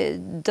te një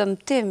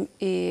dëmtim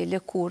i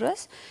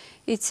lëkurës,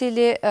 i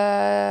cili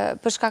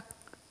për shkak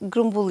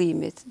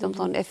grumbullimit,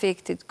 domethënë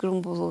efektit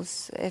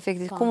grumbullues,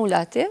 efektit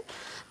kumulativ,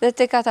 dhe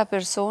tek ata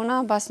persona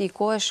pas një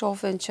kohe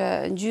shohin që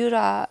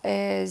ngjyra e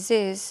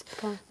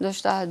zezë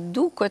ndoshta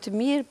duket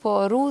mirë, po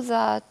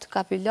rrudhat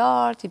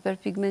kapilart,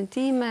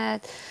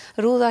 hiperpigmentimet,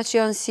 rrudhat që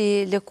janë si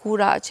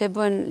lëkura që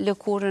bën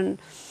lëkurën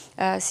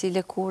si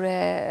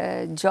lëkure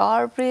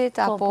gjarprit,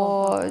 apo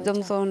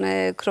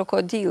domethënë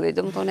krokodilli,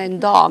 domethënë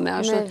ndame,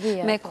 ashtu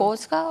me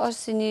kocka,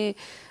 është si një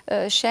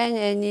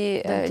shenjë e një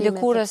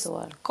lëkurës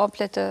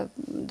komplet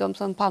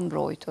domethënë pa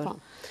mbrojtur.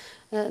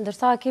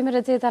 Ndërsa kemi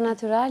receta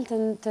natyral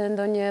të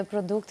ndonjë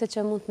produkte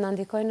që mund të na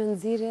ndikojnë në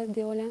nxirje,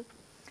 Diola?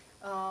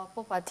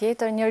 Po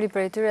patjetër, njëri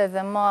prej tyre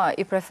dhe më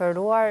i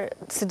preferuar,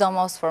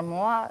 sidomos për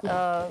mua,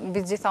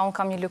 mbi gjitha unë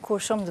kam një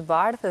lëkurë shumë të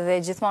bardhë dhe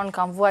gjithmonë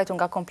kam vuajtur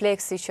nga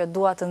kompleksi që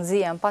dua të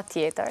nxihem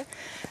patjetër.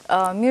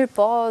 Mirë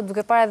po,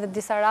 duke parë edhe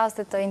disa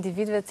raste të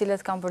individëve të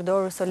cilët kanë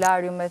përdorur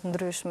solariume të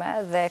ndryshme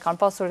dhe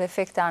kanë pasur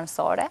efekte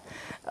anësore,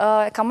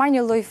 kam marrë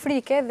një lloj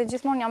frike dhe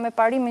gjithmonë jam me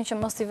parimin që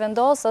mos i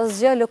vendos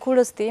asgjë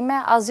lëkurës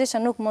time, asgjë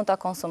që nuk mund ta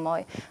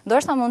konsumoj.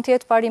 Ndoshta mund të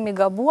jetë parim i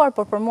gabuar,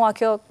 por për mua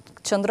kjo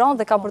qëndron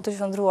dhe ka për të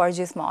qëndruar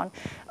gjithmonë.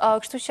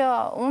 Kështu që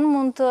unë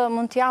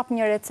mund të jap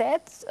një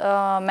recet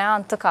me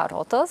anë të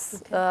karrotës.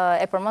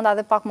 E përmenda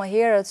edhe pak më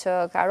herët që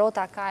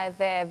karrota ka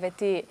edhe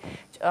veti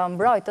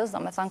mbrojtës,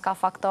 domethënë ka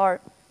faktor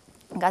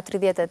nga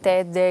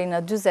 38 deri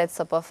në 40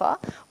 SPF,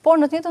 por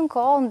në të njëjtën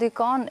kohë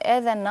ndikon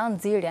edhe në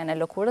nxirjen e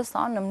lëkurës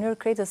tonë në mënyrë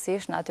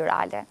krejtësisht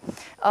natyrale.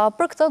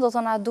 Për këtë do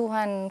të na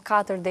duhen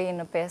 4 deri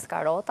në 5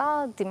 karrota,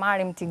 t'i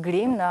marrim t'i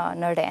grim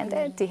në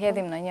rende, t'i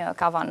hedhim në një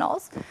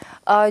kavanoz,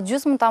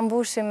 gjysmën ta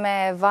mbushim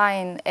me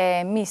vajin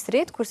e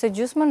mistrit, kurse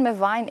gjysmën me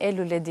vajin e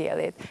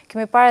lulediellit.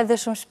 Kemi parë edhe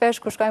shumë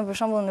shpesh kur shkojmë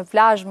për shembull në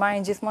plazh,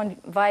 marrin gjithmonë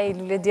vaj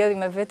luledielli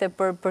me vete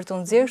për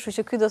të nxjerrë, kështu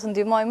që ky do të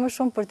ndihmojë më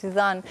shumë për t'i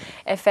dhënë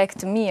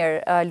efekt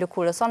mirë lëkurës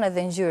sonë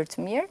edhe ngjyrë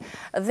të mirë,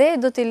 dhe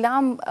do t'i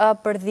lam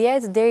për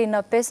 10 deri në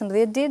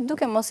 15 ditë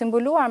duke mos i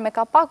mbuluar me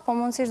kapak, po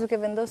mundësisht duke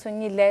vendosur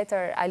një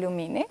letër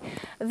alumini,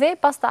 dhe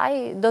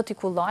pastaj do t'i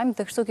kullojmë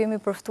dhe kështu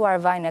kemi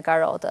përftuar vajin e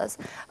karrotës.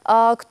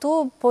 Këtu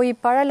po i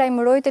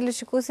paralajmëroj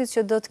teleshikuesit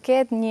që do të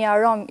ketë një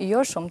aromë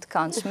jo shumë të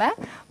këndshme,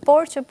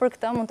 por që për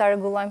këtë mund ta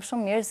rregullojmë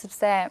shumë mirë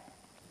sepse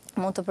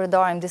mund të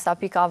përdorim disa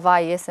pika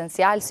vaj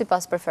esencial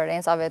sipas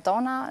preferencave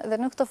tona dhe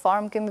në këtë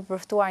formë kemi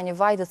përftuar një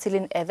vaj të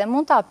cilin edhe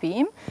mund ta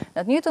pijmë,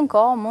 në të njëjtën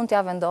kohë mund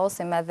t'ja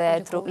vendosim edhe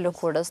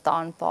lëkurës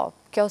tonë, po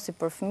kjo si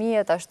për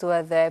fëmijët, ashtu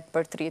edhe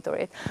për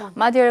triturit.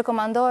 Madje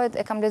rekomandohet,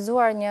 e kam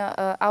lexuar një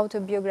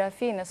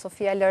autobiografi në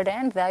Sofia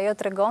Loren dhe ajo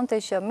tregonte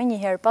që më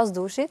njëherë pas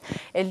dushit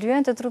e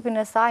lyente trupin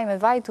e saj me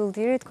vaj të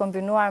ulltirit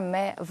kombinuar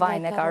me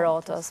vajin e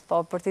karotës,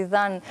 po për t'i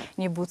dhënë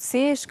një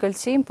butësi,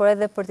 shkëlqim, por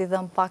edhe për t'i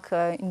dhënë pak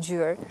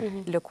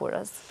ngjyrë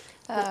lëkurës.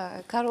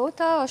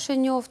 Karota është e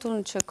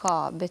njoftun që ka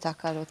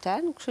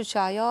beta-karoten, kështu që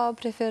ajo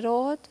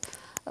preferohet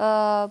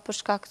për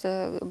shkak të,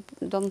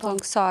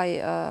 domethënë, kësaj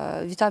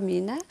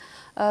vitamine,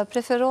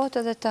 preferohet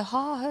edhe të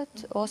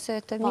hahet ose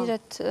të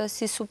miret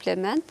si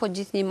suplement, po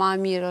gjithnjë më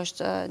e mirë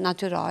është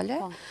natyrale,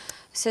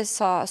 se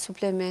sa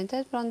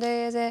suplementet, prandaj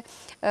edhe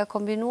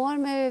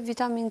kombinuar me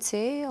vitamin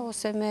C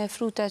ose me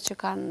frutet që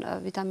kanë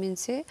vitamin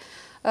C,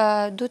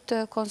 duhet të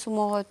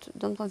konsumohet,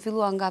 domethënë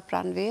filluar nga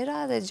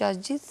pranvera dhe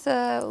gjatë gjithë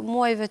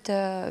muajve të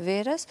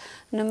verës,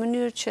 në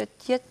mënyrë që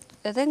të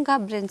jetë edhe nga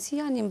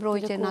brendësia një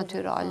mbrojtje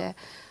natyrale,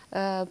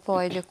 po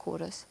e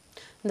lëkurës.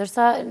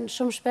 Ndërsa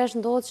shumë shpesh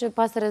ndodhë që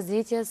pas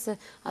rrezikjes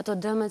ato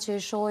dëmet që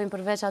i shohin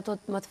përveç ato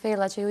më të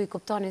thella që ju i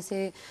kuptoni si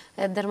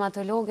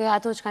dermatologe,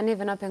 ato që ka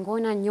neve na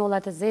pengojna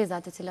njollat e zeza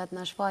të cilat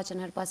na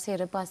shfaqen her pas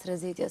here pas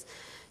rrezikjes.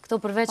 Këto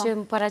përveç që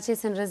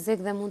paraqisin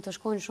rrezik dhe mund të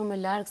shkojnë shumë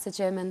më larg se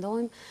që e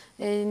mendojmë,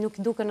 nuk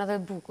duken edhe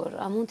bukur.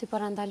 A mund t'i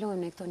parandalojmë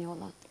ne këto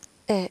njolla?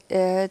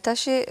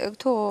 Tashi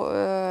këto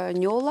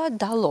njolla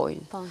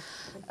dallojnë.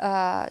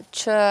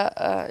 Që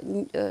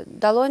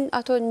dallojnë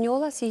ato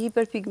njolla si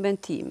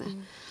hiperpigmentime.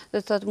 Dhe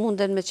të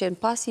munden me qenë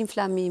pas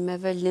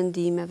inflamimeve,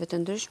 lëndimeve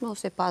të ndryshme,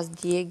 ose pas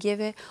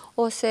djegjeve,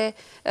 ose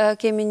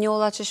kemi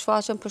njolla që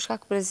shfaqen për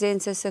shkak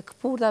prezencës së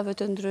këpurdhave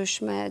të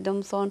ndryshme,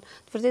 domethënë,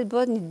 të vërtet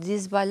bëhet një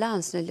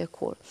disbalans në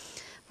lëkurë.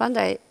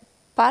 Prandaj,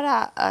 para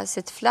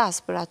se të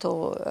flas për ato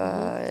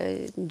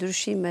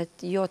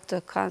ndryshimet jo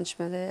të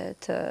këndshme dhe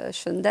të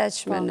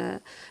shëndetshme në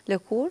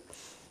lëkurë,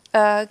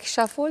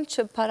 kisha folë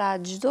që para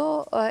çdo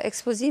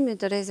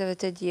ekspozimit të rrezeve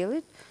të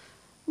diellit,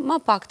 ma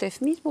pak të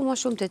fëmijët, po ma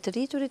shumë të të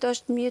rriturit,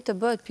 është mirë të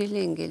bëhet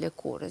peeling i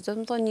lëkurës. Do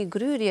të thonë një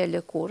gryrje e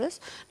lëkurës,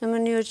 në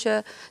mënyrë që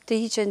të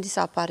hiqen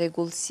disa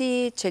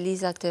parregullsi,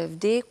 qelizat e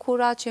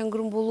vdekura që janë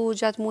grumbulluar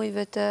gjatë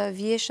muajve të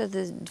vjeshtë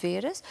dhe të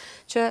verës,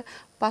 që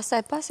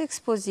pastaj pas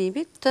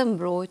ekspozimit të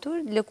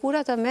mbrojtur,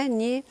 lëkura të me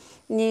një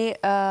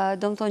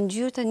do të thonë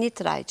ngjyrë të një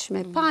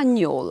trajtshme, pa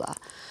njolla.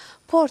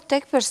 Por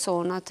tek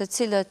personat të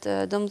cilët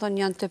do të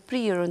thonë janë të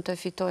prirur të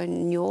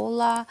fitojnë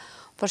njolla,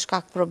 për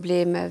shkak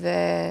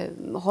problemeve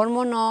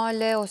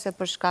hormonale ose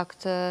për shkak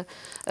të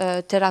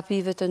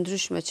terapive të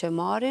ndryshme që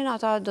marrin,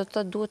 ata do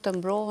të duhet të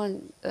mbrohen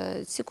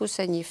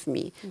sikurse një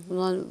fëmijë,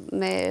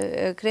 me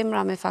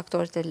kremra me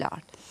faktorë të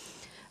lartë.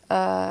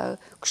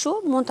 Kështu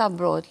mund ta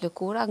mbrohet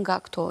lëkura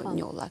nga këto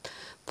njollat.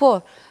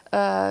 Por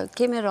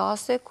kemi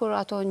raste kur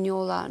ato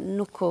njolla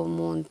nuk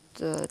mund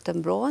të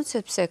mbrohen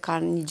sepse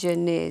kanë një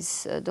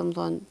gjenezë,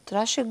 domethënë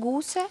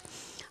trashëguese,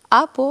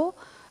 apo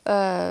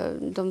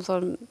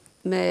domethënë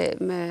me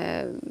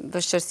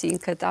vështirësinë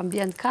këtë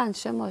ambient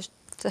këndshëm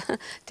është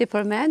të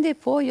përmendi,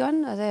 po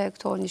janë edhe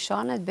këto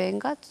nishanet,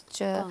 bengat,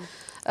 që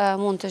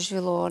mund të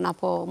zhvillohen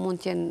apo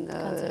mund të jenë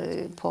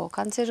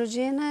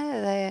kancerogjene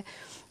dhe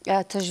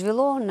të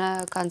zhvillohen në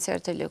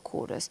kancer të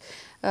lëkurës.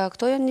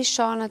 Këto janë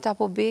nishanet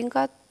apo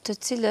bengat të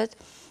cilët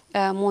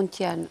mund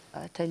të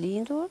jenë të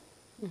lindur,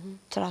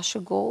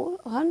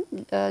 trashëgohen,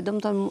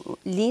 domethënë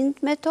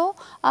lind me to,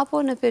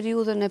 apo në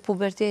periudhën e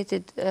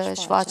pubertetit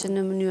shfaqen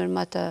në mënyrë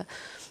më të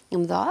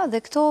mëdha, dhe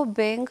këto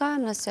benga,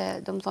 nëse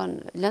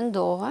domethënë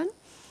lëndohen,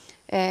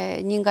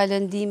 një nga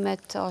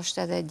lëndimet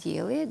është edhe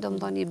dielli,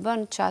 domethënë i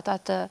bën që ata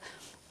të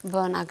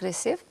bën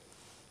agresiv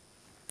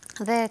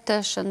dhe të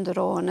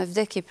shndërrohen në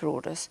vdekje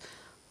prurës.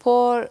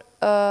 Por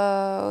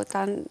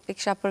e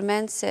kisha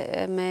përmend se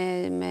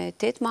me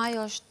 8 maj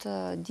është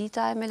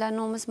dita e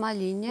melanomës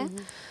maligne,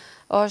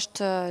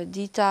 është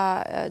dita,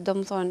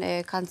 domethënë,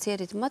 e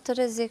kancerit më të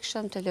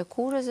rrezikshëm të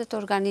lëkurës dhe të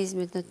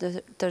organizmit në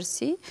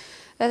tërësi.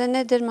 Edhe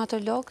ne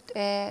dermatologët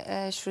e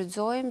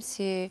shfrytëzojmë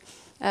si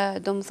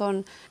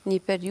domethënë një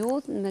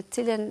periudhë në të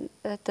cilën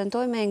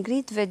tentojmë e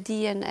ngrit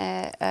vetdijen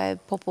e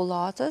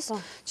popullatës,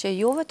 që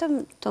jo vetëm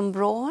të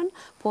mbrohen,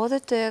 po edhe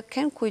të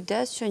kenë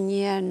kujdes që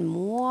një herë në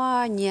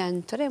muaj, një herë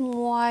në 3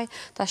 muaj,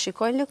 ta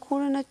shikojnë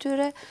lëkurën e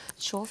tyre,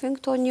 të shohin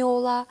këto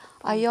njolla,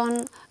 a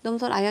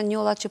janë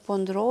njolla që po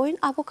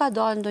ndrojnë, apo ka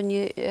dalë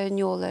ndonjë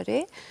njollë e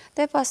re,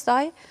 dhe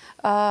pastaj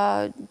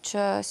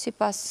që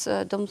sipas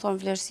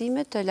domethënë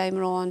vlerësimit të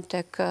lajmërohen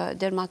tek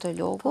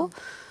dermatologu,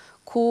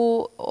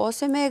 ku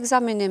ose me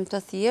ekzaminim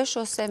të thjeshtë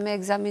ose me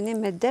ekzaminim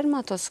me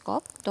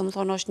dermatoskop,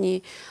 domethënë është një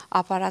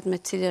aparat me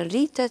cilën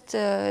rritet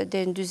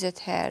deri në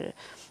 40 herë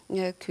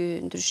ky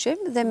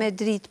ndryshim, dhe me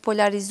dritë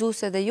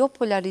polarizuese dhe jo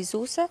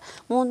polarizuese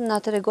mund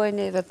na tregojë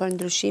neve për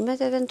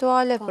ndryshimet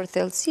eventuale, për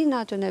thellësinë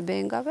aty në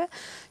bengave,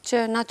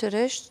 që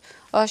natyrisht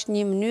është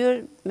një mënyrë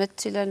me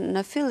të cilën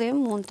në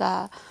fillim mund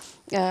ta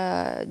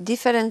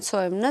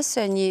diferencojmë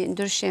nëse një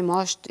ndryshim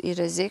është i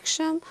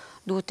rrezikshëm,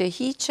 duhet të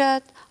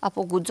hiqet,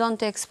 apo guxon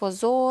të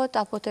ekspozohet,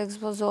 apo të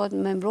ekspozohet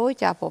me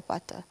mbrojtje, apo pa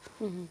të.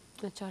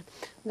 Në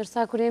qartë.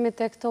 Ndërsa kur jemi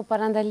te këto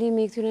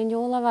parandalimi i këtyre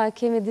njollave,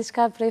 kemi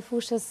diçka prej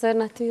fushës së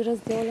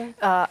natyrës djole?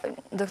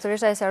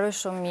 Doktorisha e sqaroi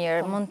shumë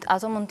mirë.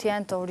 Ato mund të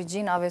jenë të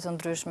origjinave të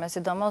ndryshme,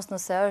 sidomos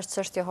nëse është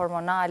çështje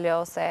hormonale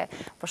ose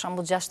për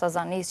shembull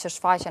gjashtazanisë që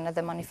shfaqen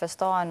edhe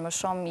manifestohen më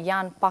shumë,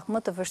 janë pak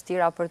më të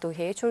vështira për t'u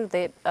hequr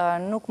dhe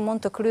nuk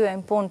mund të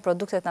kryejnë punë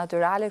produktet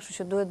natyrale,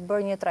 kështu që duhet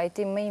bërë një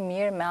trajtim më i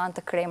mirë me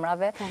anë të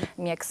kremrave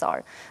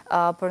mjekësor.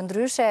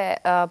 Përndryshe,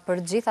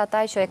 për gjithë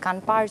ata që e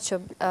kanë parë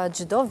që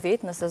çdo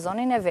vit në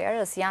sezonin e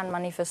verës janë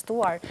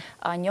manifestuar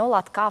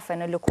njollat kafe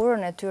në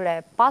lëkurën e tyre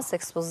pas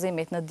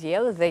ekspozimit në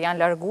diell dhe janë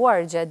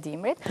larguar gjatë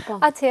dimrit,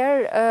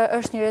 atëherë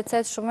është një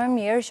recetë shumë e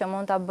mirë që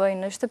mund ta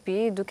bëjnë në shtëpi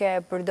duke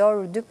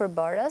përdorur dy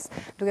përbërës,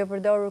 duke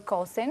përdorur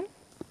kosin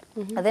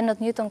dhe në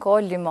të njëjtën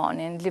kohë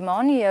limonin.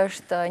 Limoni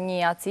është një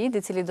acid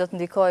i cili do të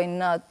ndikojë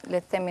në,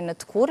 le të themi, në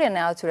tkurrjen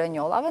e atyre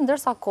njollave,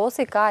 ndërsa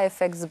kosi ka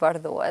efekt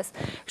zbardhues.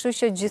 Kështu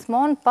që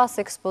gjithmonë pas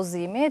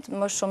ekspozimit,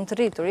 më shumë të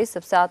rrituri,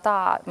 sepse ata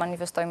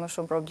manifestojnë më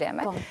shumë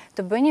probleme,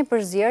 të bëjnë një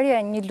përzierje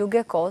një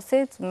lugë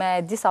kosit me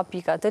disa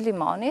pika të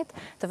limonit,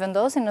 të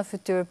vendosin në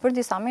fytyrë për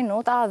disa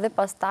minuta dhe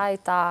pastaj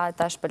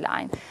ta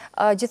shpëlajnë.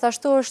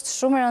 Gjithashtu është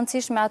shumë e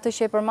rëndësishme atë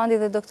që e përmendi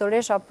dhe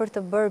doktoresha për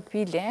të bërë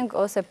peeling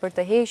ose për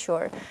të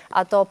hequr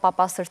ato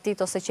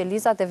papastërtitë ose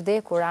qelizat e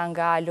vdekura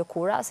nga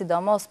lëkura,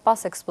 sidomos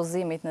pas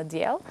ekspozimit në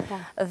diell,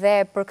 dhe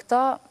për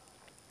këtë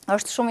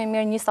është shumë i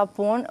mirë një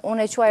sapun,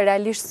 unë e quaj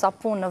realisht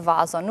sapun në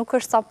vazo. Nuk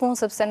është sapun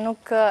sepse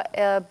nuk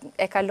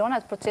e kalon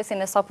atë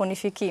procesin e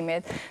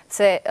sapunifikimit,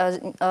 se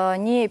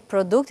një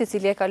produkt i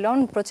cili e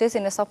kalon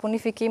procesin e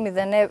sapunifikimit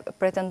dhe ne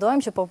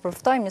pretendojmë që po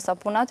përftojmë një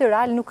sapun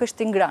natyral, nuk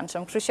është i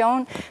ngrënshëm. Kështu që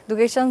unë,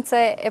 duke qenë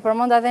se e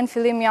përmenda edhe në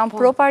fillim jam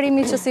pro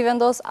parimit që si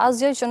vendos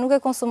asgjë që nuk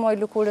e konsumoj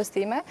lëkurës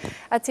time,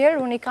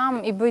 atëherë unë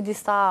i bëj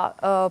disa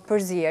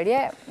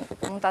përzierje,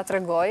 mund ta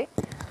tregoj.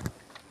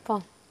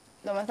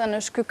 Do me thënë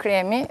është ky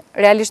kremi,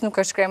 realisht nuk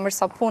është krem, është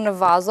sapun në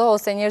vazo,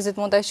 ose njerëzit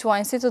mund të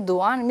quajnë si të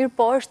duan, mirë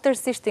po është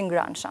tërësisht i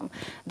ngrënshëm.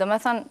 Do me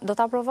thënë, do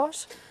ta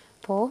provosh?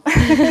 Po.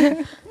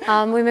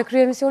 A muj me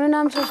krye emisionin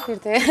a më që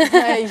shpirti?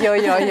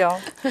 Jo.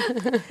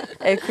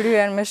 E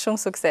kryen me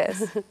shumë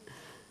sukses.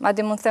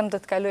 Madje mund të them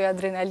të të kaloj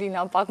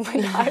adrenalina pak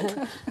më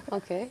lartë.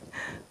 Okej.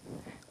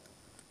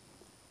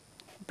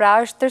 Pra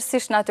është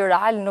tërësisht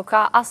natyral, nuk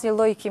ka asnjë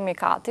lloj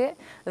kimikati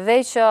dhe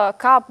që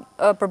ka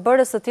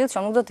përbërës të tillë,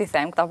 që nuk do t'i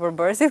them këta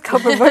përbërësit, ka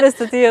përbërës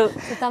të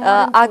tillë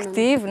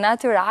aktiv,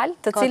 natyral,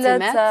 të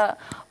cilët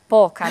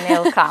po,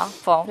 kanel ka,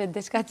 po.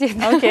 Diçka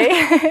tjetër.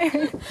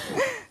 Okej.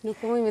 Nuk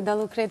mund mi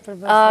dallu krejt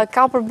përbërës.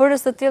 Ka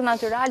përbërës të tillë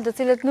natyral, të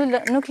cilët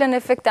nuk lënë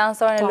efekte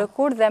anësore në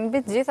lëkurë dhe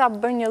mbi të gjitha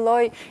bën një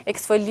lloj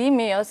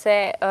eksfolimi ose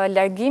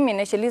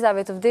largimin e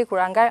qelizave të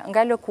vdekura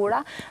nga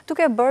lëkura,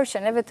 duke bërë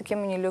që neve të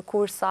kemi një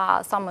lëkurë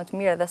sa më të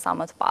mirë dhe sa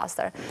më të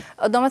pastër.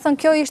 Domethënë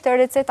kjo ishte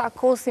receta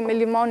kosi me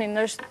limonin,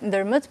 është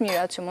ndër më të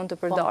mirat që mund të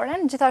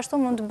përdoren. Gjithashtu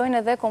mund të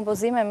bëjnë edhe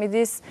kompozime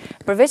midis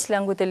përveç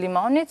lëngut të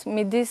limonit,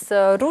 midis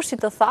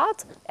rushit të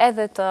thatë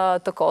edhe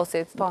të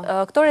kosit.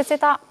 Këto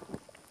receta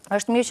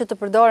është mirë që të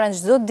përdoren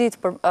çdo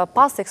ditë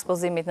pas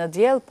ekspozimit në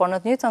diell, por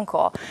në të njëjtën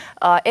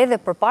kohë edhe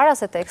përpara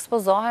se të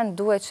ekspozohen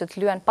duhet që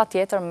të lyen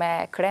patjetër me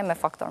krem me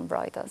faktor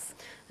mbrojtës.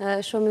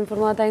 Shumë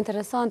informata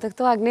interesante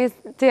këto. Agnes,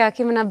 ti a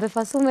kemi na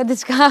befasu me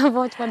diçka,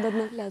 po çfarë do të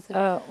na flasësh?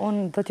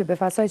 Unë do t'ju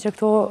befasoj që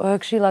këto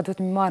këshilla duhet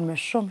më marrë me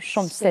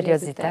shumë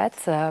seriozitet,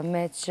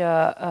 me që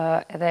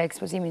edhe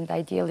ekspozimin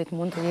ndaj diellit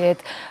mund të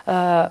jetë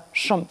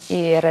shumë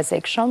i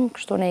rrezikshëm,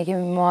 kështu ne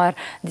kemi marrë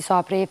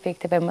disa prej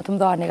efekteve më të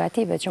mëdha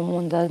negative që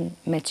munden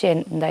me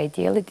qenë ndaj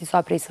diellit,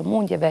 disa prej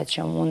sëmundjeve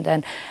që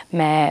munden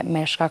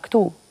me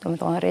shkaktu, do me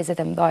thonë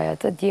rrezet e mëdha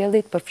të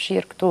diellit,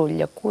 përfshirë këtu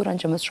lëkurën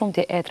që më shumë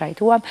ti e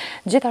trajtuam,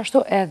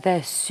 gjithashtu edhe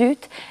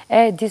syt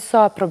e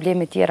disa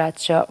probleme tjera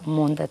që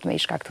mundet me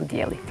i shkaktu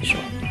dielli.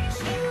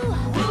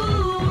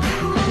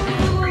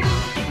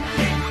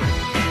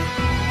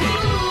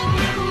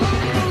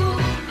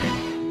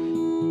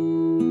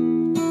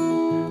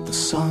 The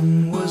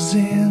sun was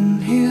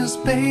in his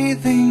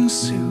bathing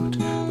suit,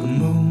 the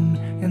moon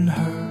in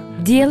her.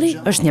 Dielli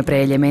është një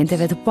prej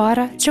elementeve të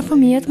para që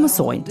fëmijët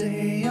mësojnë.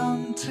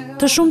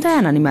 Të shumta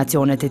janë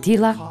animacionet e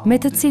tilla me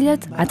të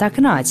cilët ata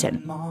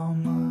kënaqen.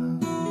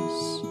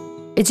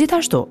 E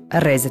gjithashtu,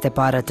 rrezet e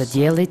para të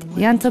diellit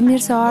janë të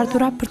mirë së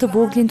ardhura për të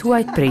voglin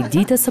tuaj prej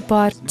ditës së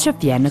parë që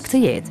vjen në këtë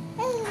jetë.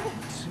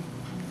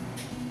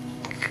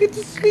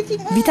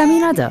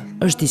 Vitamina D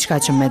është diçka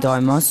që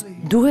medojmos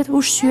duhet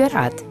ushqyer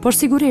atë, por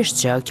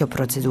sigurisht që kjo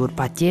procedurë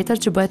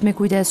patjetër që bëhet me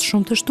kujdes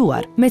shumë të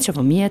shtuar, me që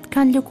fëmijët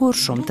kanë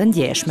lëkurë shumë të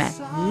ndjeshme.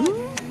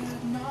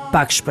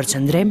 Pak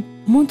shpërqendrim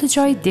mund të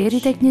çojë deri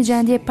tek një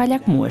gjendje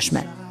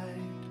palakmueshme.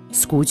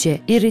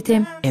 Skuqje,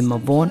 irritim e më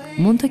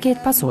vonë mund të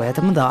ketë pasoja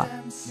të mëdha.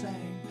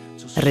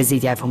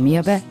 Rrezitja e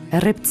fëmijëve,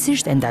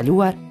 rreptësisht e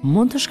ndaluar,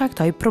 mund të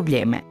shkaktojë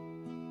probleme.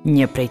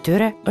 Një prej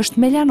tyre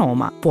është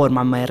melanoma,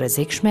 forma më e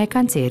rrezikshme e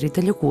kancerit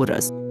të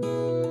lëkurës.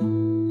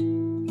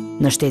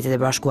 Në Shtetet e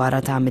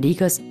Bashkuara të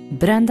Amerikës,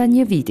 brenda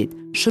një vitit,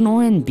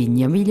 shënohen mbi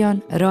 1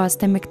 milion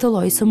raste me këtë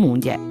lloj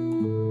sëmundje.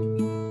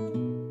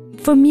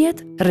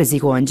 Fëmijët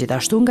rrezikohen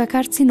gjithashtu nga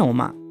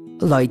karcinoma,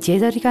 lloj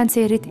tjetër i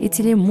kancerit i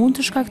cili mund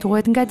të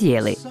shkaktohet nga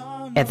dielli.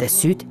 Edhe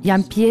syt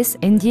janë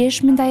pjesë e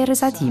ndjeshme ndaj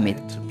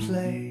rrezatimit.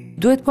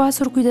 Duhet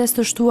pasur kujdes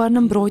të shtuar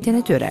në mbrojtjen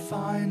e tyre.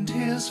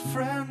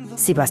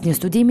 Sipas një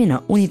studimi në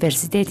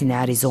Universitetin e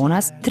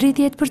Arizonas,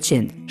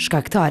 30%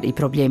 shkaktar i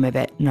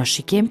problemeve në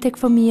shikim tek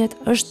fëmijët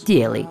është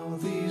dielli.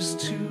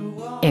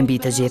 E mbi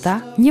të gjitha,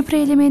 një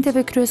prej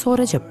elementeve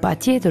kryesore që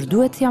patjetër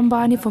duhet t'ia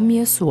mbani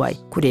fëmijës suaj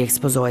kur i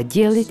ekspozohet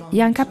diellit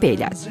janë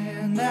kapelat.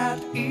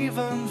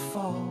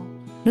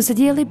 Nëse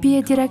dielli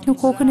bie direkt në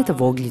kokën e të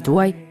voglit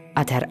tuaj,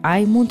 atëherë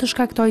ai mund të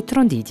shkaktojë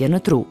tronditje në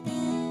tru.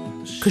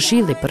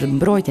 Këshilli për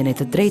mbrojtjen e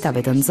të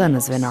drejtave të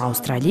nxënësve në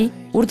Australi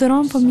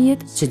urdhëron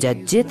fëmijët që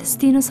gjatë gjithë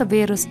stinës së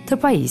verës të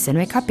pajisen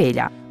me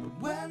kapela.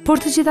 Por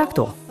të gjitha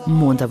këto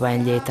mund të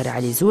bëhen lehtë të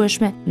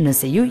realizueshme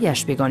nëse ju ja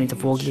shpjegoni të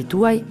voglit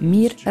tuaj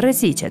mirë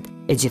rreziqet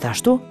e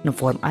gjithashtu në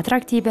formë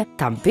atraktive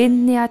ta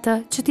mbini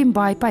atë që t'i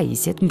mbajë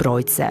pajisjet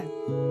mbrojtëse.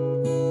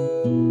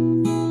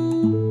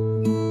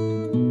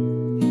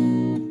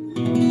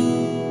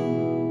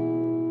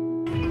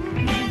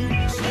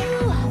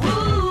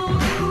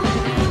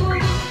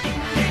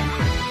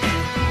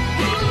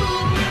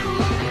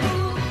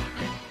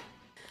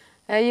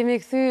 Jemi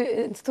këthy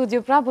në studio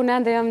prapë, unë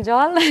ende jam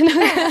gjallë.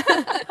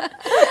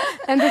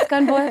 Ende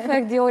s'kanë bo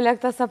efekt djolla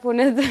këta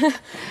sapunet.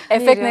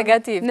 Efekt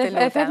negativ të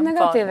lutem. Efekt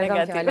negativ e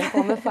kam fjallë,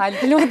 po me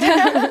falë, të lutem.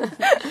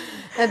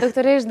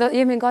 Doktoresh,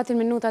 jemi gati në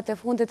minutat e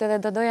fundit edhe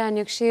do doja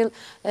një këshill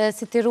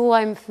si t'i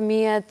ruajmë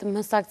fëmijët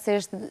më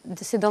saktësisht,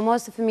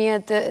 sidomos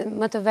fëmijët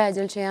më të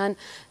vegjël që janë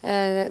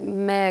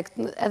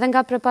edhe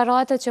nga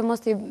preparatet që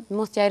mos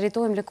t'ja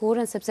irritojmë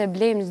lëkurën, sepse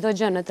blejmë çdo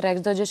gjë në treg,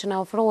 çdo gjë që na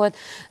ofrohet,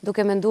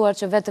 duke menduar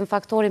që vetëm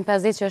faktorin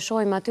 50 që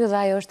shohim aty dhe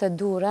ajo është e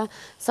dura,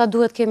 sa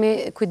duhet kemi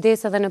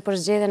kujdes edhe në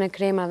përzgjedhjen e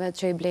kremave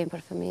që i blejmë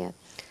për fëmijët.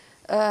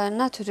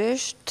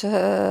 Natyrisht,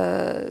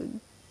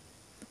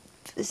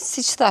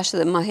 si që thashtë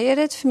dhe më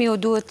heret, fëmiu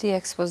duhet t'i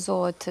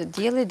ekspozohet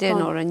diellit deri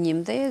në orën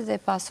 11 dhe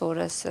pas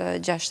orës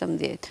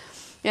 16.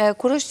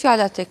 Kur është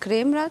fjala te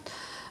kremrat,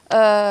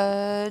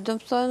 do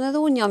të thonë edhe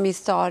unë jam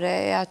hithare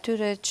e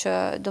atyre që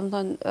do të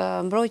thonë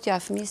mbrojtja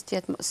e fëmijës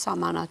tjetë sa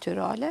më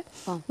natyrale,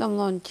 do të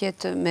thonë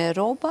tjetë me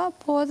roba,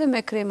 po edhe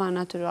me krema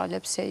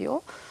natyrale, pse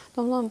jo.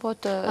 Do të thonë po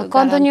të garantuar.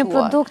 Ka ndonjë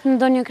produkt,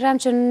 ndonjë krem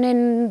që ne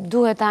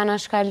duhet ta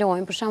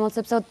anashkalojmë, për shembull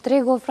sepse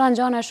tregu ofron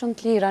gjëra shumë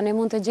të lira, ne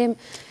mund të gjejmë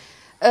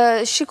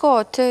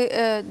shiko,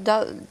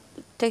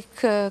 tek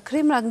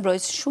kremrat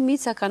mbrojtës,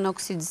 shumica kanë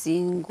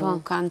oksidzingu,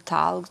 kanë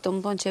talg, do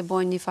më thonë që e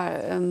bojnë një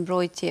farë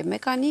mbrojtje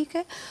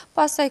mekanike,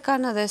 pastaj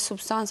kanë edhe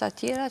substanca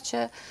tjera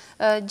që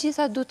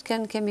gjitha du të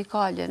kenë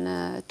kemikale në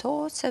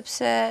to,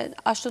 sepse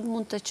ashtu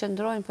mund të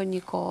qëndrojnë për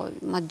një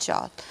kohë më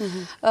gjatë.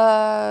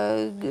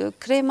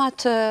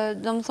 Kremat,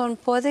 do më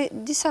thonë, po edhe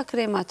disa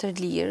kremat të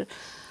lirë,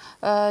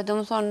 do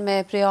më thonë me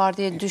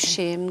priardhje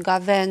dyshim, nga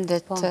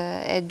vendet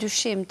e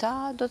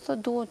dyshimta, do të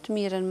duhet të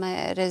miren me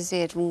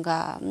rezervë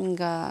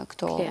nga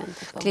këto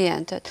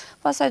klientët.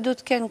 Pasaj du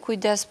të kenë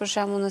kujdes për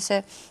shembull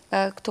nëse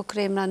këto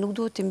kremra nuk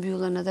duhet të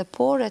mbyllën edhe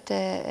poret e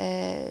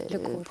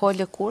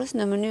lëkurës,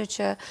 në mënyrë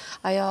që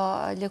ajo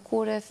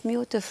lëkurë e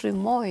fëmiu të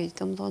frymojë,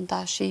 do më thonë ta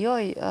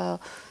shijoj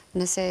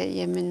nëse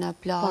jemi në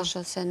plazh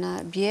ose në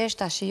bjesht,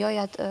 ta shijoj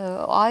atë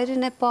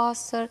ajrin e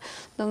pastër,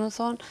 do më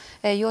thonë,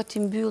 e jo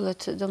t'i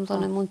mbyllet, do më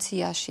thonë,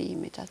 mundësia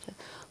shijimit atë.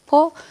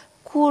 Po,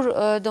 kur,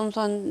 do më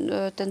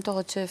thonë,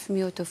 tentohet që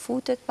fëmiu të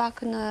futet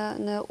pak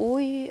në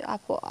ujë,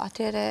 apo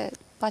atëre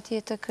pa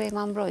tjetë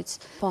krema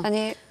mbrojtës.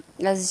 Tani,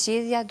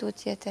 zgjedhja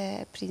duhet jetë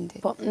e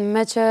prindit.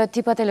 Me që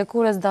tipat e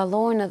lëkurës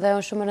dallojnë dhe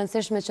është shumë e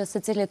rëndësishme që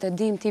secilët e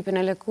dim tipin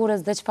e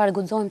lëkurës dhe çfarë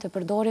guxojmë të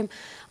përdorim,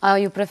 a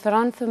ju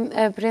preferon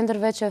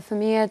prindërve që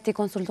fëmijët i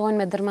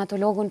konsultojnë me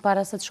dermatologun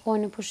para se të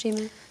shkojnë në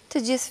pushime? Të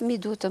gjithë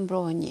fëmijët duhet të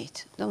mbrohen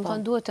njëjtë. Do të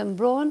thonë duhet të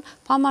mbrohen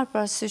pa marrë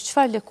parasysh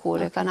çfarë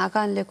lëkure kanë, a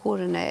kanë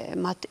lëkurën e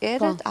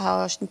materët, a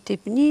është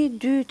tip 1,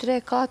 2, 3,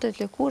 4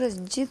 lëkurës,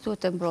 gjithë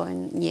duhet të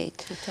mbrohen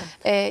njëjtë.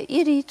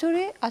 I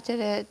rrituri,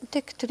 atëre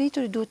tek të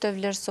rrituri duhet të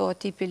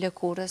vlerësohet tipi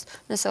lëkurës,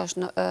 nëse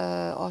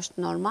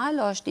është normal,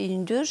 është i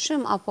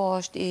ndyrshëm apo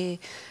është i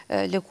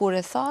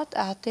lëkurë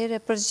thatë, atëre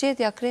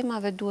përzgjedhja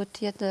kremave duhet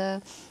të jetë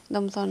do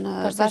më thonë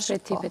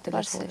përsërisht tipit të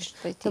lëkurës.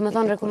 Do më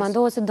thonë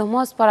rekomandohet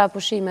sidomos para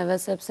pushimeve,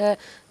 sepse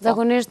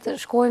zakonisht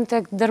shkojmë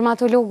tek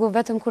dermatologu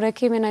vetëm kur e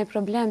kemi ndonjë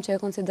problem që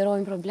e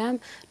konsiderojmë problem,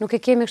 nuk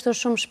e kemi kështu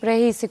shumë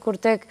shprehi sikur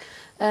tek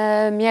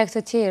mjek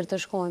të tjerë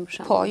të shkojmë për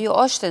shembull. Po, jo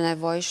është e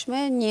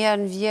nevojshme, një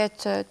herë në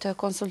vit të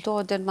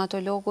konsultohet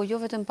dermatologu jo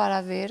vetëm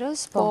para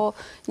verës, po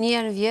një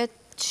herë në vit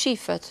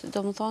shifet,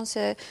 do më thonë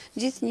se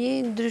gjithë një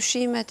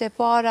ndryshimet e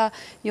para,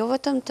 jo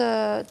vetëm të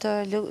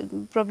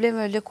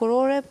problemeve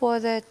lëkurore, po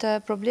edhe të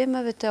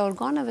problemeve të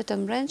organeve të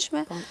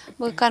mbrendshme,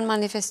 kanë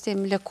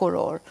manifestim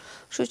lëkuror.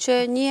 Kështu që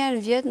një herë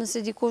në vit,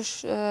 nëse dikush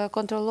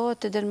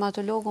kontrollohet te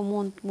dermatologu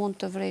mund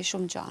të vrej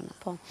shumë gjana.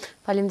 Po.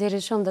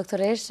 Faleminderit shumë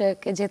doktoresh që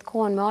ke gjetë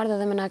kohën me ardhe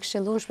dhe më na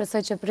këshilluar,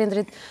 shpresoj që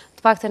prindrit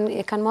të paktën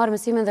e kanë marrë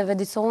mësimin dhe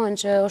vedisohen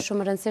që është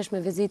shumë e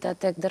rëndësishme vizita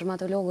tek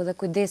dermatologu dhe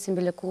kujdesin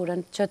mbi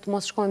lëkurën, që të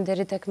mos shkojmë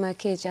deri tek më e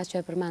keq keqja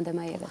që e përmende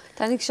ma herët.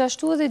 Tani kisha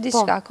shtu edhe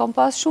diçka, kam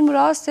pas shumë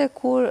raste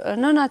kur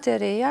nënat e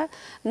reja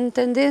në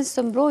tendencë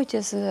të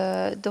mbrojtjes,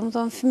 do më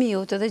thonë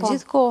fëmijët, edhe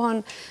gjithë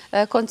kohën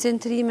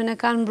koncentrimin e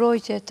kanë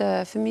mbrojtje të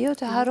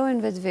fëmijët e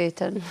harrojnë vetë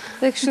vetën.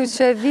 Dhe kështu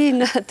që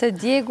vinë të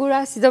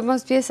djegura, si do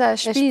mos pjesa e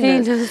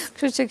shpinës.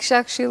 Kështu që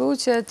kisha këshillu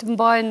që të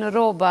mbajnë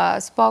roba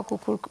spaku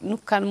kur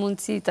nuk kanë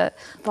mundësi të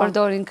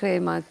përdorin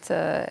kremat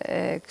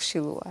e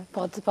këshilluar.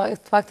 Po, të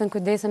paktën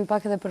kujdesen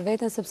pak edhe për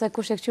veten, sepse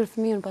kush e këqyr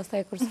fëmijën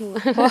pastaj e kursuar.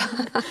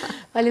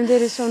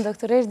 Faleminderit shumë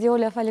doktoresh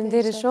Diola,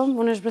 faleminderit shumë.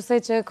 Unë shpresoj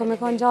që kam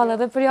qenë gjallë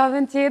edhe për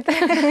javën tjetër.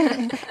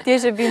 Ti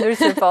je bindur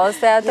që po,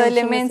 se ato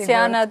elementë që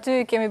janë aty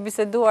kemi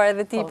biseduar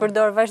edhe ti i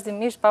përdor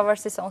vazhdimisht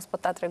pavarësisht se unë s'po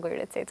ta tregoj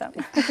recetën.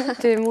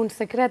 Ti mund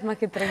sekret ma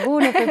ke tregu,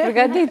 nuk e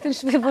përgatitur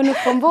shpi, po nuk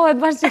kombohet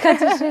bashkë që ka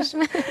të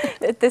shishme.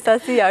 Te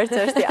sasia është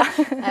çështja.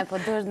 Po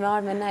duhet me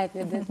arë me najt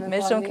një ditë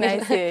me shumë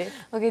kënaqësi.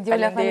 Okej,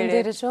 Diola,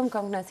 faleminderit shumë,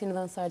 kam kënaqësinë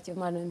dhe nësarë që ju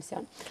marrë në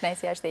emision.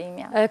 Kënaqësia është e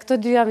imja. Këto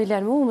dy jam i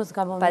lënë mu, mos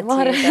ka bëmë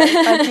marrë.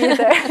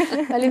 Patjetër.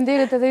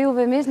 Faleminderit edhe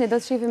juve miq, ne do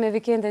të shihemi me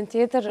vikendin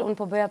tjetër. Unë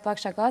po bëja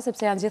pak shaka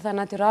sepse janë gjitha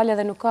natyrale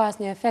dhe nuk ka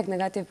asnjë efekt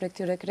negativ për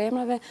këtyre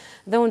kremave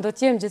dhe unë do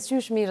të jem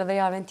gjithçysh mirë edhe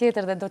javën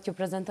tjetër dhe do t'ju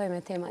prezantoj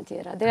me tema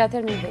tjera. Deri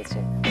atëherë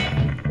mirëmbëjtje.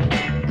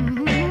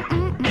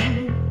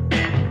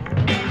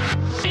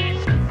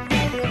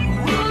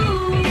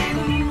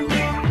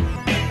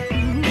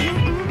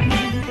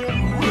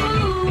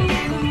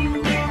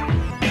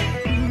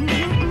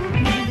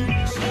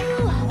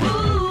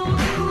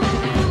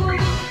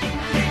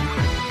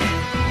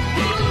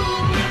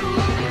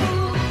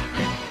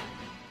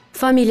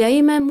 Familja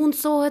ime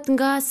mundsohet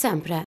nga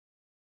sempre.